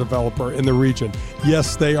software developer in the region?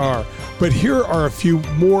 Yes, they are. But here are a few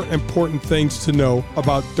more important things to know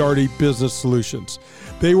about Daugherty Business Solutions.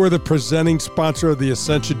 They were the presenting sponsor of the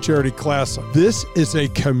Ascension Charity Classic. This is a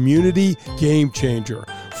community game changer.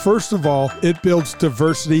 First of all, it builds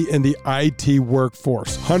diversity in the IT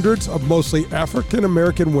workforce. Hundreds of mostly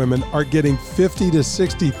African-American women are getting $50,000 to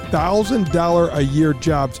 $60,000 a year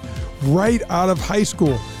jobs right out of high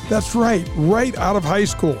school. That's right out of high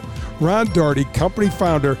school. Ron Daugherty, company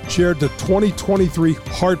founder, chaired the 2023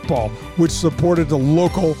 Heart Ball, which supported the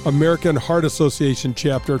local American Heart Association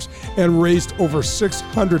chapters and raised over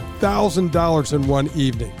 $600,000 in one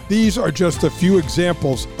evening. These are just a few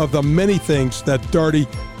examples of the many things that Daugherty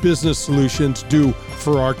Business Solutions do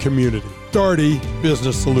for our community. Daugherty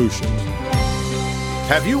Business Solutions.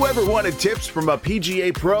 Have you ever wanted tips from a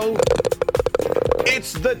PGA pro?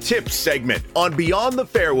 It's the Tips segment on Beyond the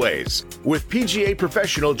Fairways with PGA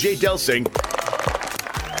professional Jay Delsing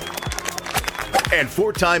and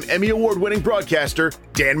 4-time Emmy Award-winning broadcaster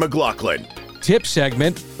Dan McLaughlin. Tip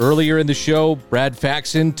segment. Earlier in the show, Brad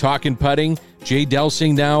Faxon talking putting. Jay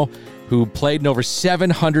Delsing now, who played in over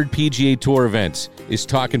 700 PGA Tour events, is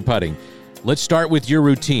talking putting. Let's start with your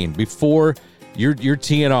routine. Before you're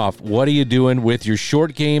teeing off, what are you doing with your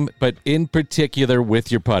short game, but in particular with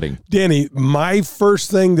your putting? Danny, my first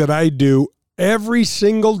thing that I do every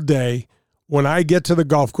single day when I get to the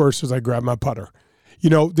golf course is I grab my putter. You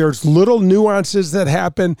know, there's little nuances that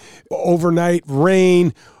happen overnight,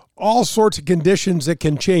 rain, all sorts of conditions that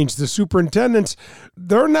can change. The superintendents,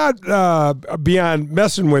 they're not beyond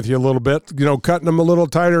messing with you a little bit, you know, cutting them a little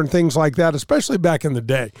tighter and things like that, especially back in the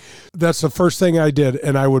day. That's the first thing I did,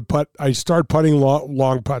 and I start putting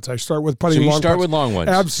long putts. I start with putting long putts. So you start with long ones?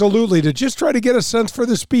 Absolutely, to just try to get a sense for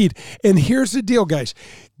the speed. And here's the deal, guys.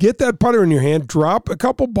 Get that putter in your hand, drop a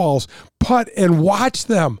couple balls, putt, and watch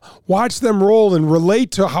them. Watch them roll and relate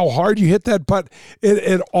to how hard you hit that putt.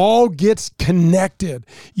 It all gets connected.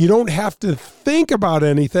 You don't have to think about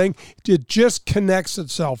anything. It just connects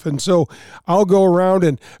itself. And so I'll go around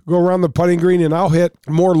the putting green, and I'll hit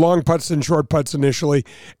more long putts than short putts initially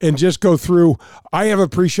and just go through. I have a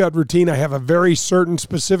pre-shot routine. I have a very certain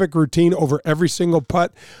specific routine over every single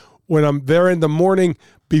putt. When I'm there in the morning,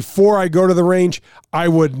 before I go to the range, I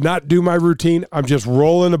would not do my routine. I'm just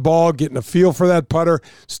rolling the ball, getting a feel for that putter,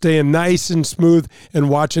 staying nice and smooth and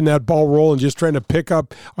watching that ball roll and just trying to pick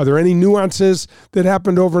up, are there any nuances that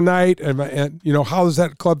happened overnight? And you know, how does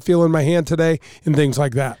that club feel in my hand today? And things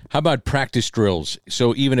like that. How about practice drills?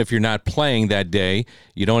 So even if you're not playing that day,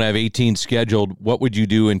 you don't have 18 scheduled, what would you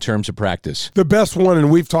do in terms of practice? The best one, and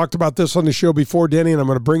we've talked about this on the show before, Danny, and I'm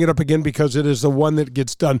going to bring it up again because it is the one that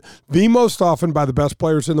gets done the most often by the best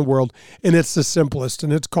players in the world, and it's the simplest,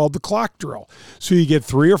 and it's called the clock drill. So you get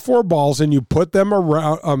 3 or 4 balls and you put them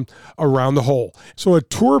around the hole. So a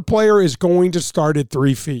tour player is going to start at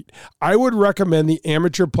 3 feet. I would recommend the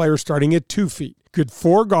amateur player starting at 2 feet. Get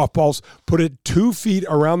 4 golf balls, put it 2 feet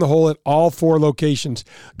around the hole at all 4 locations,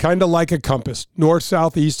 kind of like a compass, north,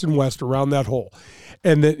 south, east, and west around that hole.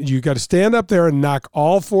 And then you got to stand up there and knock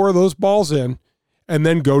all 4 of those balls in, and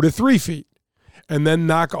then go to 3 feet. And then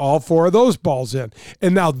knock all 4 of those balls in.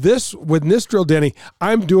 And now with this drill, Danny,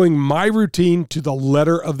 I'm doing my routine to the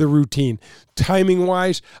letter of the routine.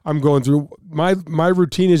 Timing-wise, I'm going through, my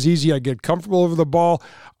routine is easy. I get comfortable over the ball.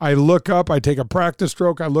 I look up, I take a practice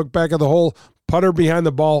stroke, I look back at the hole, putter behind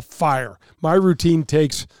the ball, fire. My routine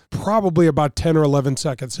takes probably about 10 or 11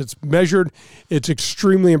 seconds. It's measured. It's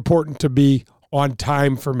extremely important to be on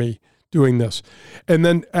time for me doing this. And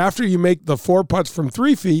then after you make the 4 putts from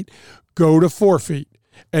 3 feet, go to 4 feet,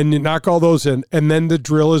 and you knock all those in, and then the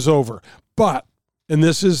drill is over. But, and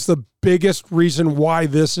this is the biggest reason why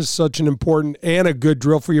this is such an important and a good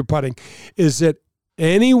drill for your putting, is that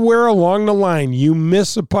anywhere along the line you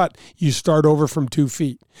miss a putt, you start over from 2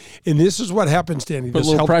 feet. And this is what happens, Danny. Put a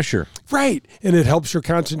little pressure. Right. And it helps your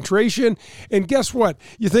concentration. And guess what?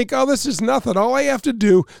 You think, oh, this is nothing. All I have to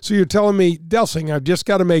do, so you're telling me, Delsing, I've just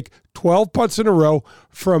got to make 12 putts in a row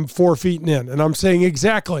from 4 feet and in. And I'm saying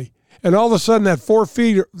exactly. And all of a sudden, that 4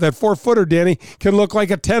 footer, Danny, can look like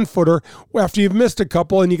a 10-footer after you've missed a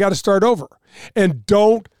couple and you got to start over. And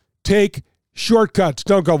don't take shortcuts.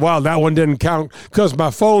 Don't go, wow, that one didn't count because my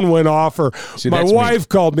phone went off or my wife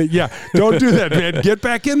called me. Yeah, don't do that, man. Get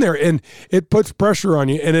back in there. And it puts pressure on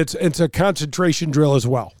you, and it's a concentration drill as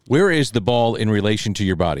well. Where is the ball in relation to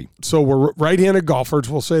your body? So we're right-handed golfers,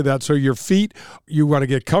 we'll say that. So your feet, you want to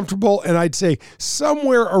get comfortable, and I'd say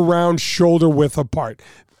somewhere around shoulder width apart.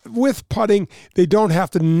 With putting, they don't have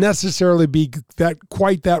to necessarily be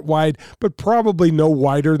quite that wide, but probably no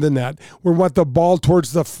wider than that. We want the ball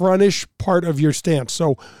towards the frontish part of your stance.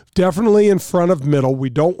 So definitely in front of middle.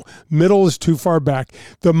 Middle is too far back.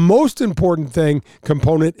 The most important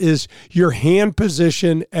component is your hand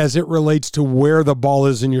position as it relates to where the ball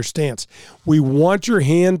is in your stance. We want your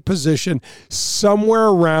hand position somewhere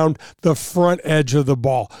around the front edge of the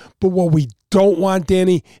ball. But what we don't want,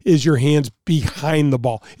 Danny, is your hands behind the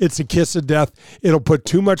ball. It's a kiss of death. It'll put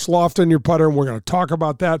too much loft on your putter, and we're going to talk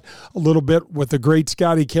about that a little bit with the great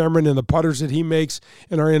Scotty Cameron and the putters that he makes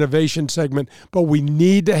in our innovation segment. But we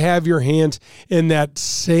need to have your hands in that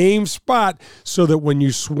same spot so that when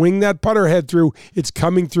you swing that putter head through, it's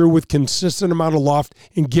coming through with consistent amount of loft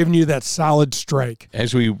and giving you that solid strike.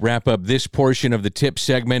 As we wrap up this portion of the tip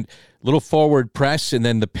segment, little forward press and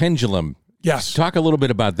then the pendulum Yes. Talk a little bit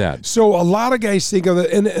about that. So a lot of guys think of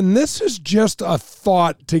it, and this is just a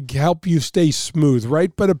thought to help you stay smooth,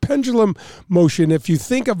 right? But a pendulum motion, if you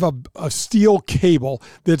think of a steel cable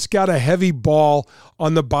that's got a heavy ball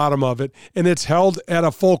on the bottom of it, and it's held at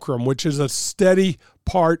a fulcrum, which is a steady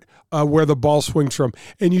part where the ball swings from,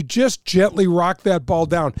 and you just gently rock that ball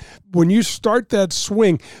down. When you start that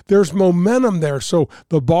swing, there's momentum there. So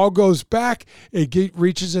the ball goes back, it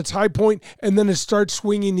reaches its high point, and then it starts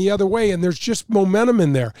swinging the other way, and there's just momentum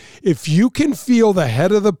in there. If you can feel the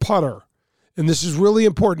head of the putter, and this is really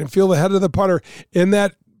important, and feel the head of the putter in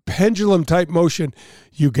that pendulum type motion,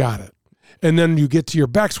 you got it. And then you get to your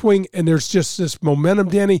backswing, and there's just this momentum,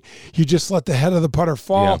 Danny. You just let the head of the putter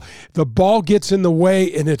fall. Yeah. The ball gets in the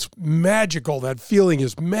way, and it's magical. That feeling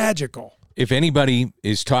is magical. If anybody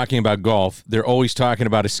is talking about golf, they're always talking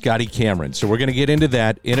about a Scotty Cameron. So we're going to get into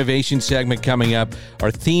that innovation segment coming up. Our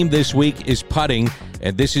theme this week is putting,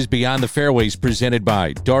 and this is Beyond the Fairways presented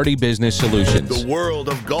by Daugherty Business Solutions. The world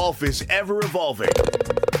of golf is ever evolving.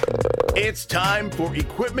 It's time for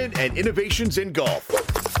equipment and innovations in golf.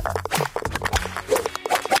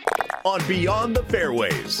 On Beyond the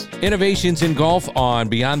Fairways. Innovations in golf on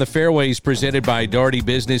Beyond the Fairways presented by Daugherty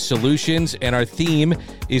Business Solutions, and our theme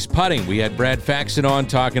is putting. We had Brad Faxon on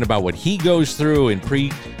talking about what he goes through in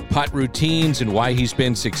pre-putt routines and why he's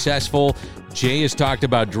been successful. Jay has talked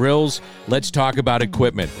about drills. Let's talk about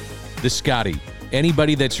equipment. The Scotty.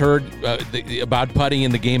 Anybody that's heard about putting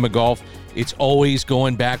in the game of golf, it's always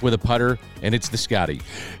going back with a putter, and it's the Scotty.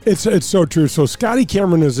 It's so true. So Scotty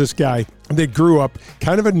Cameron is this guy that grew up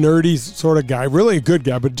kind of a nerdy sort of guy, really a good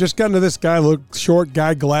guy, but just got into this guy, look short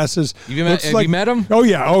guy, glasses. Have you met him? Oh,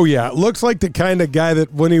 yeah. Looks like the kind of guy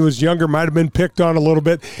that when he was younger might have been picked on a little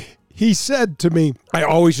bit. He said to me, I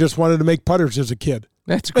always just wanted to make putters as a kid.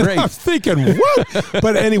 That's great. And I'm thinking, what?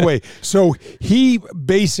 But anyway, so he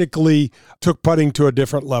basically took putting to a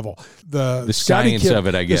different level. The science of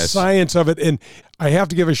it, I guess. The science of it. And I have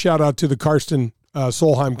to give a shout out to the Karsten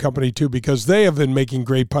Solheim company, too, because they have been making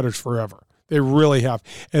great putters forever. They really have.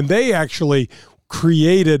 And they actually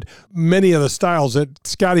created many of the styles that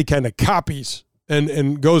Scotty kind of copies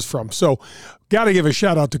and goes from. So got to give a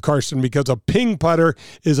shout out to Karsten, because a ping putter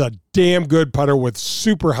is a damn good putter with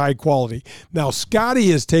super high quality. Now,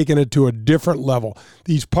 Scotty has taken it to a different level.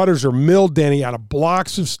 These putters are milled, Danny, out of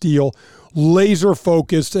blocks of steel, laser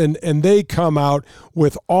focused, and they come out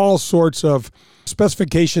with all sorts of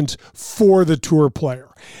specifications for the tour player.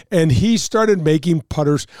 And he started making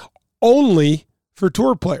putters only for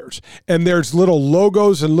tour players. And there's little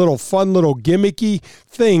logos and little fun, little gimmicky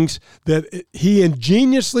things that he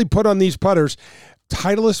ingeniously put on these putters.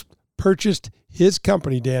 Titleist purchased his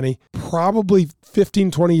company, Danny, probably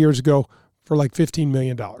 15, 20 years ago for like $15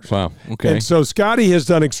 million. Wow. Okay. And so Scotty has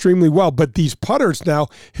done extremely well, but these putters now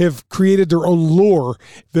have created their own lore.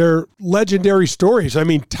 They're legendary stories. I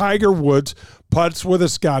mean, Tiger Woods putts with a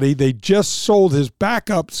Scotty. They just sold his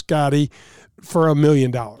backup Scotty for $1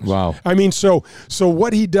 million. Wow. I mean, so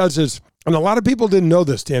what he does is, and a lot of people didn't know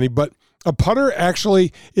this, Danny, but a putter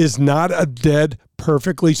actually is not a dead,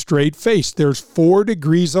 perfectly straight face. There's 4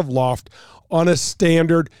 degrees of loft on a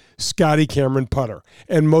standard Scotty Cameron putter,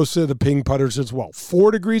 and most of the ping putters as well.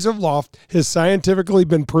 4 degrees of loft has scientifically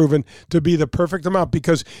been proven to be the perfect amount,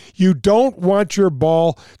 because you don't want your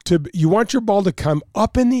ball to come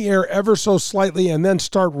up in the air ever so slightly and then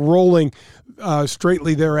start rolling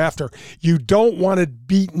straightly thereafter. You don't want it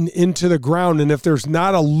beaten into the ground, and if there's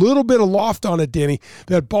not a little bit of loft on it, Danny,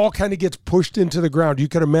 that ball kind of gets pushed into the ground. You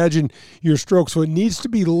can imagine your stroke, so it needs to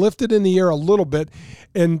be lifted in the air a little bit,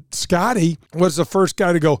 and Scotty was the first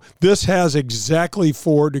guy to go, this has exactly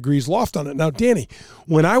 4 degrees loft on it. Now, Danny,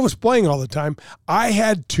 when I was playing all the time, I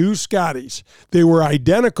had 2 Scotties. They were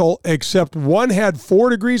identical, except one had 4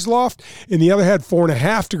 degrees loft and the other had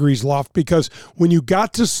 4.5 degrees loft, because when you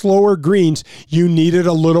got to slower greens, you needed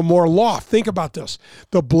a little more loft. Think about this.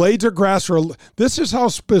 The blades of grass are, this is how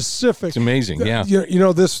specific. It's amazing, yeah. You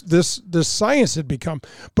know, this science had become.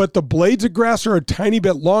 But the blades of grass are a tiny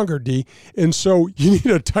bit longer, D, and so you need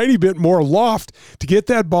a tiny bit more loft to get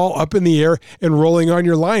that ball up in the air and rolling on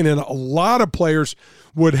your line. And a lot of players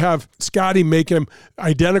would have Scotty make him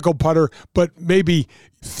identical putter, but maybe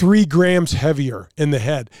 3 grams heavier in the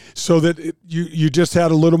head, so that you just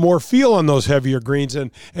had a little more feel on those heavier greens,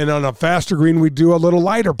 and on a faster green we do a little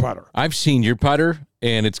lighter putter. I've seen your putter,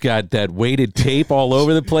 and it's got that weighted tape all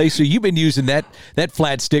over the place. So you've been using that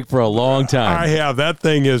flat stick for a long time. I have. That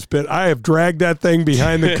thing I have dragged that thing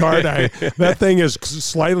behind the cart. That thing is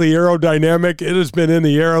slightly aerodynamic. It has been in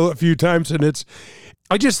the air a few times, and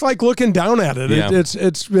I just like looking down at it. Yeah.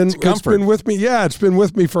 It's been with me. Yeah, it's been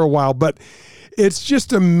with me for a while, but it's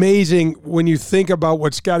just amazing when you think about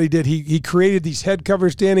what Scotty did. He created these head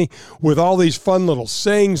covers, Danny, with all these fun little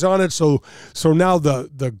sayings on it. So now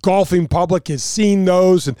the golfing public has seen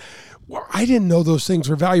those. And well, I didn't know those things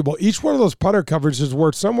were valuable. Each one of those putter covers is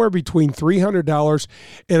worth somewhere between $300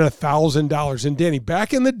 and $1,000. And Danny,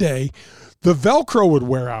 back in the day, the Velcro would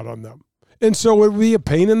wear out on them. And so it would be a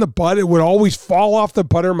pain in the butt. It would always fall off the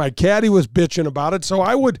putter. My caddy was bitching about it. So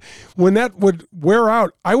I would, when that would wear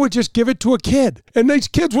out, I would just give it to a kid. And these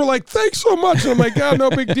kids were like, thanks so much. And I'm like, oh, no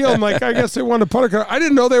big deal. I'm like, I guess they want a putter cover. I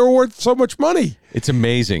didn't know they were worth so much money. It's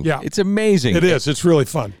amazing. Yeah. It's amazing. It is. It's really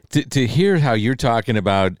fun. To hear how you're talking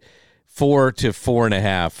about 4 to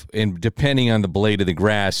 4.5, and depending on the blade of the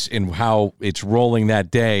grass and how it's rolling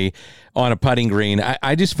that day on a putting green,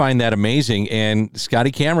 I just find that amazing. And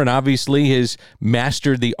Scotty Cameron obviously has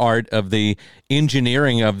mastered the art of the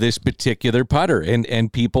engineering of this particular putter,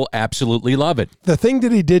 and people absolutely love it. The thing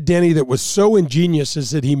that he did, Danny, that was so ingenious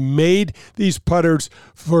is that he made these putters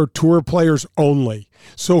for tour players only.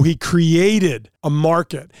 So he created a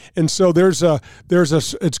market. And so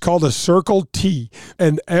it's called a Circle T.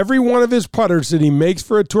 And every one of his putters that he makes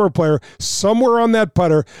for a tour player, somewhere on that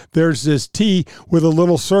putter, there's this T with a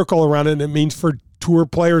little circle around it, and it means for tour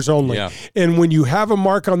players only. Yeah. And when you have a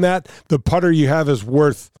mark on that, the putter you have is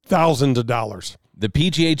worth thousands of dollars. The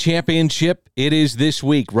PGA Championship, it is this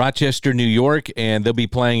week, Rochester, New York, and they'll be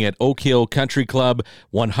playing at Oak Hill Country Club,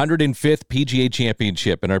 105th PGA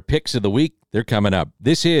Championship. And our picks of the week, they're coming up.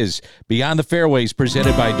 This is Beyond the Fairways,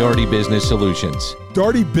 presented by Daugherty Business Solutions.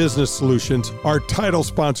 Daugherty Business Solutions, our title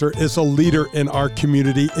sponsor, is a leader in our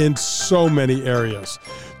community in so many areas.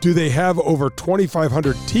 Do they have over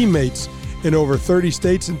 2,500 teammates in over 30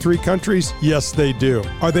 states and 3 countries? Yes, they do.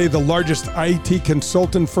 Are they the largest IT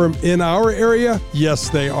consultant firm in our area? Yes,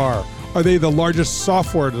 they are. Are they the largest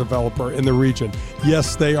software developer in the region?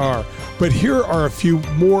 Yes, they are. But here are a few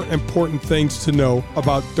more important things to know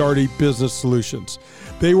about Daugherty Business Solutions.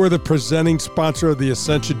 They were the presenting sponsor of the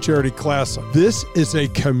Ascension Charity Classic. This is a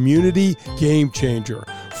community game changer.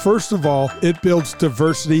 First of all, it builds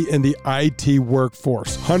diversity in the IT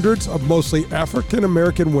workforce. Hundreds of mostly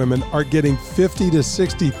African-American women are getting $50,000 to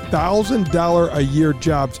 $60,000 a year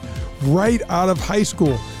jobs right out of high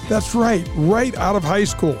school. That's right out of high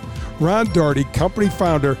school. Ron Daugherty, company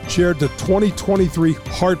founder, chaired the 2023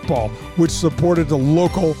 Heart Ball, which supported the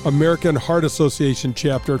local American Heart Association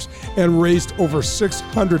chapters and raised over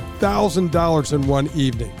 $600,000 in one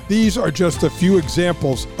evening. These are just a few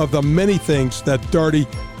examples of the many things that Daugherty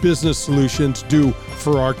Business Solutions do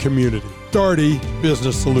for our community. Daugherty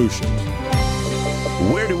Business Solutions.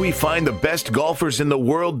 Where do we find the best golfers in the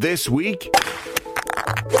world this week?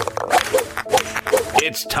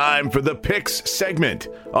 It's time for the Picks segment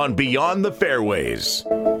on Beyond the Fairways.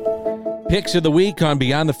 Picks of the week on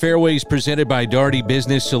Beyond the Fairways, presented by Daugherty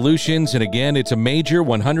Business Solutions. And again, it's a major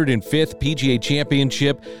 105th PGA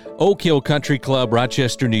Championship, Oak Hill Country Club,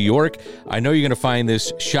 Rochester, New York. I know you're going to find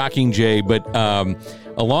this shocking, Jay, but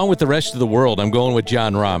along with the rest of the world, I'm going with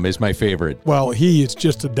Jon Rahm as my favorite. Well, he is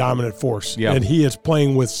just a dominant force, Yep. and he is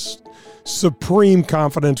playing with supreme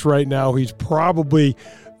confidence right now. He's probably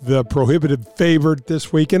the prohibitive favorite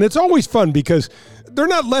this week, and it's always fun because they're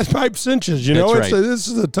not lead pipe cinches, you know. That's right. This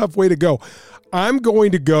is a tough way to go. I'm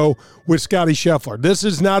going to go with Scotty Scheffler. This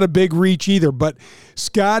is not a big reach either, but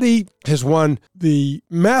Scotty has won the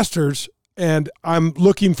Masters, and I'm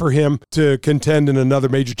looking for him to contend in another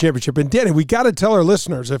major championship. And Danny, we got to tell our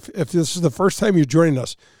listeners, if this is the first time you're joining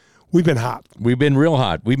us, we've been hot. We've been real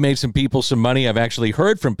hot. We've made some people some money. I've actually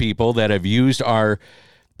heard from people that have used our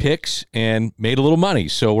picks and made a little money.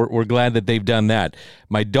 So we're glad that they've done that.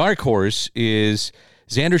 My dark horse is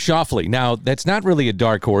Xander Schauffele. Now, that's not really a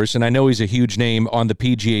dark horse, and I know he's a huge name on the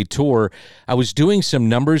PGA Tour. I was doing some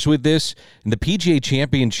numbers with this. In the PGA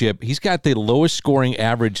Championship, he's got the lowest scoring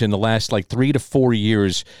average in the last 3 to 4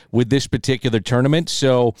 years with this particular tournament.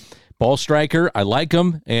 So ball striker, I like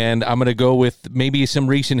him, and I'm going to go with maybe some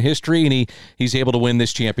recent history, and he's able to win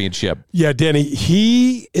this championship. Yeah, Danny,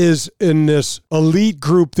 he is in this elite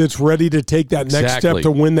group that's ready to take that next step to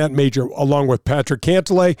win that major, along with Patrick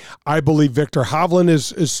Cantlay. I believe Victor Hovland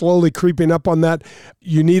is slowly creeping up on that.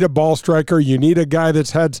 You need a ball striker. You need a guy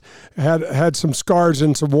that's had some scars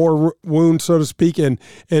and some war wounds, so to speak, and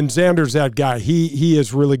Xander's that guy. He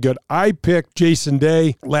is really good. I picked Jason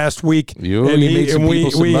Day last week, you made some people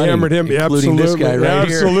some money. Hammered him, including this guy right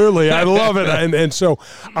here. Absolutely. I love it. And so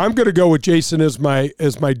I'm going to go with Jason as my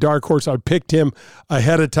dark horse. I picked him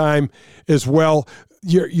ahead of time as well.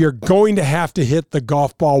 You're going to have to hit the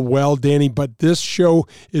golf ball well, Danny, but this show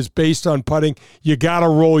is based on putting. You got to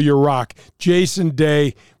roll your rock. Jason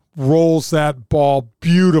Day rolls that ball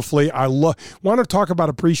beautifully. I want to talk about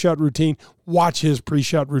a pre-shot routine. Watch his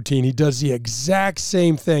pre-shot routine. He does the exact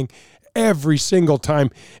same thing every single time,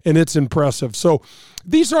 and it's impressive. So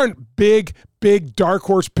these aren't big dark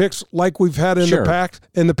horse picks like we've had in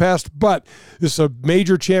the past, but this is a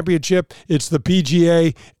major championship. It's the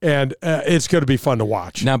PGA, and it's going to be fun to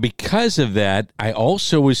watch. Now, because of that, I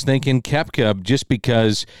also was thinking Koepka, just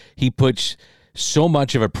because he puts so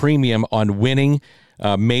much of a premium on winning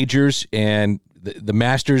majors, and the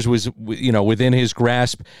Masters was, within his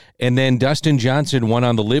grasp, and then Dustin Johnson won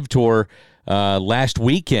on the Live Tour last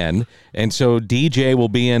weekend, and so DJ will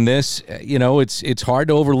be in this. It's hard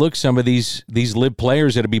to overlook some of these live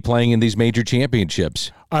players that will be playing in these major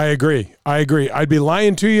championships. I agree. I'd be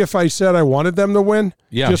lying to you if I said I wanted them to win,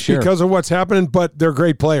 because of what's happening, but they're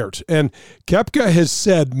great players. And Koepka has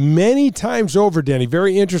said many times over, Danny,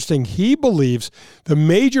 very interesting, he believes the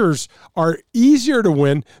majors are easier to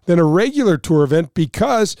win than a regular tour event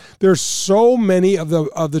because there's so many of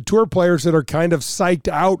the tour players that are kind of psyched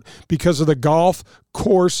out because of the golf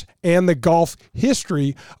course and the golf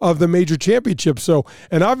history of the major championship. So,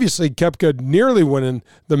 and obviously Koepka nearly winning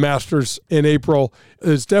the Masters in April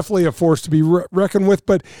is definitely a force to be reckoned with.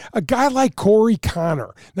 But a guy like Corey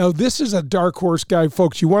Connor, now this is a dark horse guy,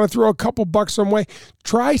 folks. You want to throw a couple bucks some way?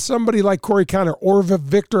 Try somebody like Corey Connor or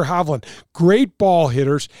Victor Hovland. Great ball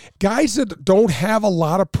hitters, guys that don't have a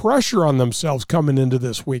lot of pressure on themselves coming into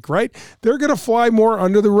this week, right? They're going to fly more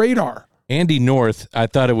under the radar. Andy North, I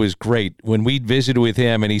thought it was great when we visited with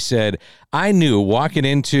him, and he said, I knew walking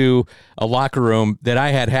into a locker room that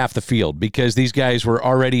I had half the field because these guys were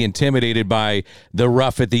already intimidated by the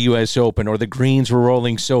rough at the U.S. Open, or the greens were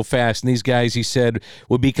rolling so fast, and these guys, he said,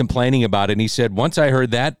 would be complaining about it. And he said, once I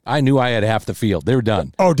heard that, I knew I had half the field. They were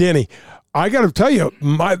done. Oh, Danny, I got to tell you,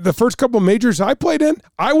 the first couple of majors I played in,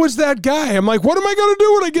 I was that guy. I'm like, what am I going to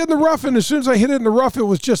do when I get in the rough? And as soon as I hit it in the rough, it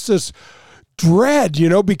was just this dread,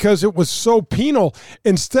 because it was so penal.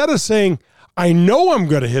 Instead of saying, I know I'm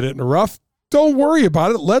going to hit it in the rough, don't worry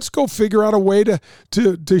about it. Let's go figure out a way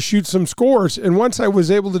to shoot some scores. And once I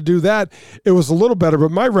was able to do that, it was a little better.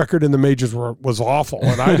 But my record in the majors was awful,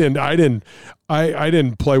 and I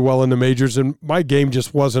didn't play well in the majors, and my game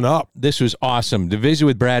just wasn't up. This was awesome to visit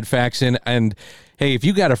with Brad Faxon. And hey, if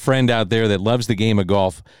you got a friend out there that loves the game of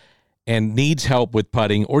golf and needs help with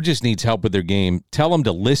putting or just needs help with their game, tell them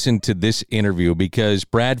to listen to this interview, because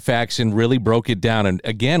Brad Faxon really broke it down. And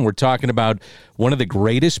again, we're talking about one of the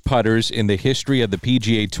greatest putters in the history of the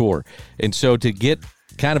PGA Tour. And so to get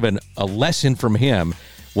kind of a lesson from him,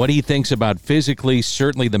 what he thinks about physically,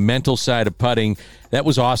 certainly the mental side of putting, that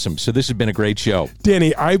was awesome. So this has been a great show.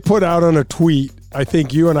 Danny, I put out on a tweet, I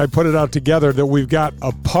think you and I put it out together, that we've got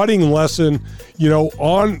a putting lesson,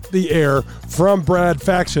 on the air from Brad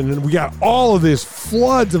Faxon. And we got all of this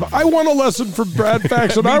floods of, I want a lesson from Brad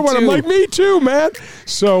Faxon. I'm like, me too, man.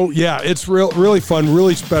 So yeah, it's really fun,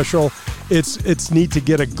 really special. It's neat to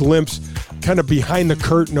get a glimpse kind of behind the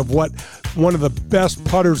curtain of what one of the best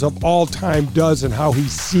putters of all time does and how he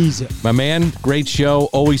sees it. My man, great show.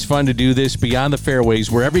 Always fun to do this. Beyond the Fairways,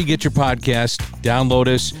 wherever you get your podcast, download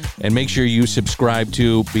us and make sure you subscribe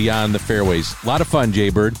to Beyond the Fairways. A lot of fun, Jay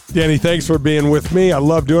Bird. Danny, thanks for being with me. I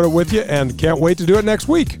love doing it with you and can't wait to do it next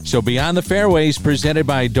week. So Beyond the Fairways, presented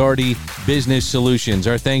by Daugherty Business Solutions.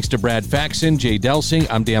 Our thanks to Brad Faxon, Jay Delsing.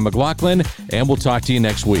 I'm Dan McLaughlin, and we'll talk to you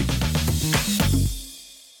next week.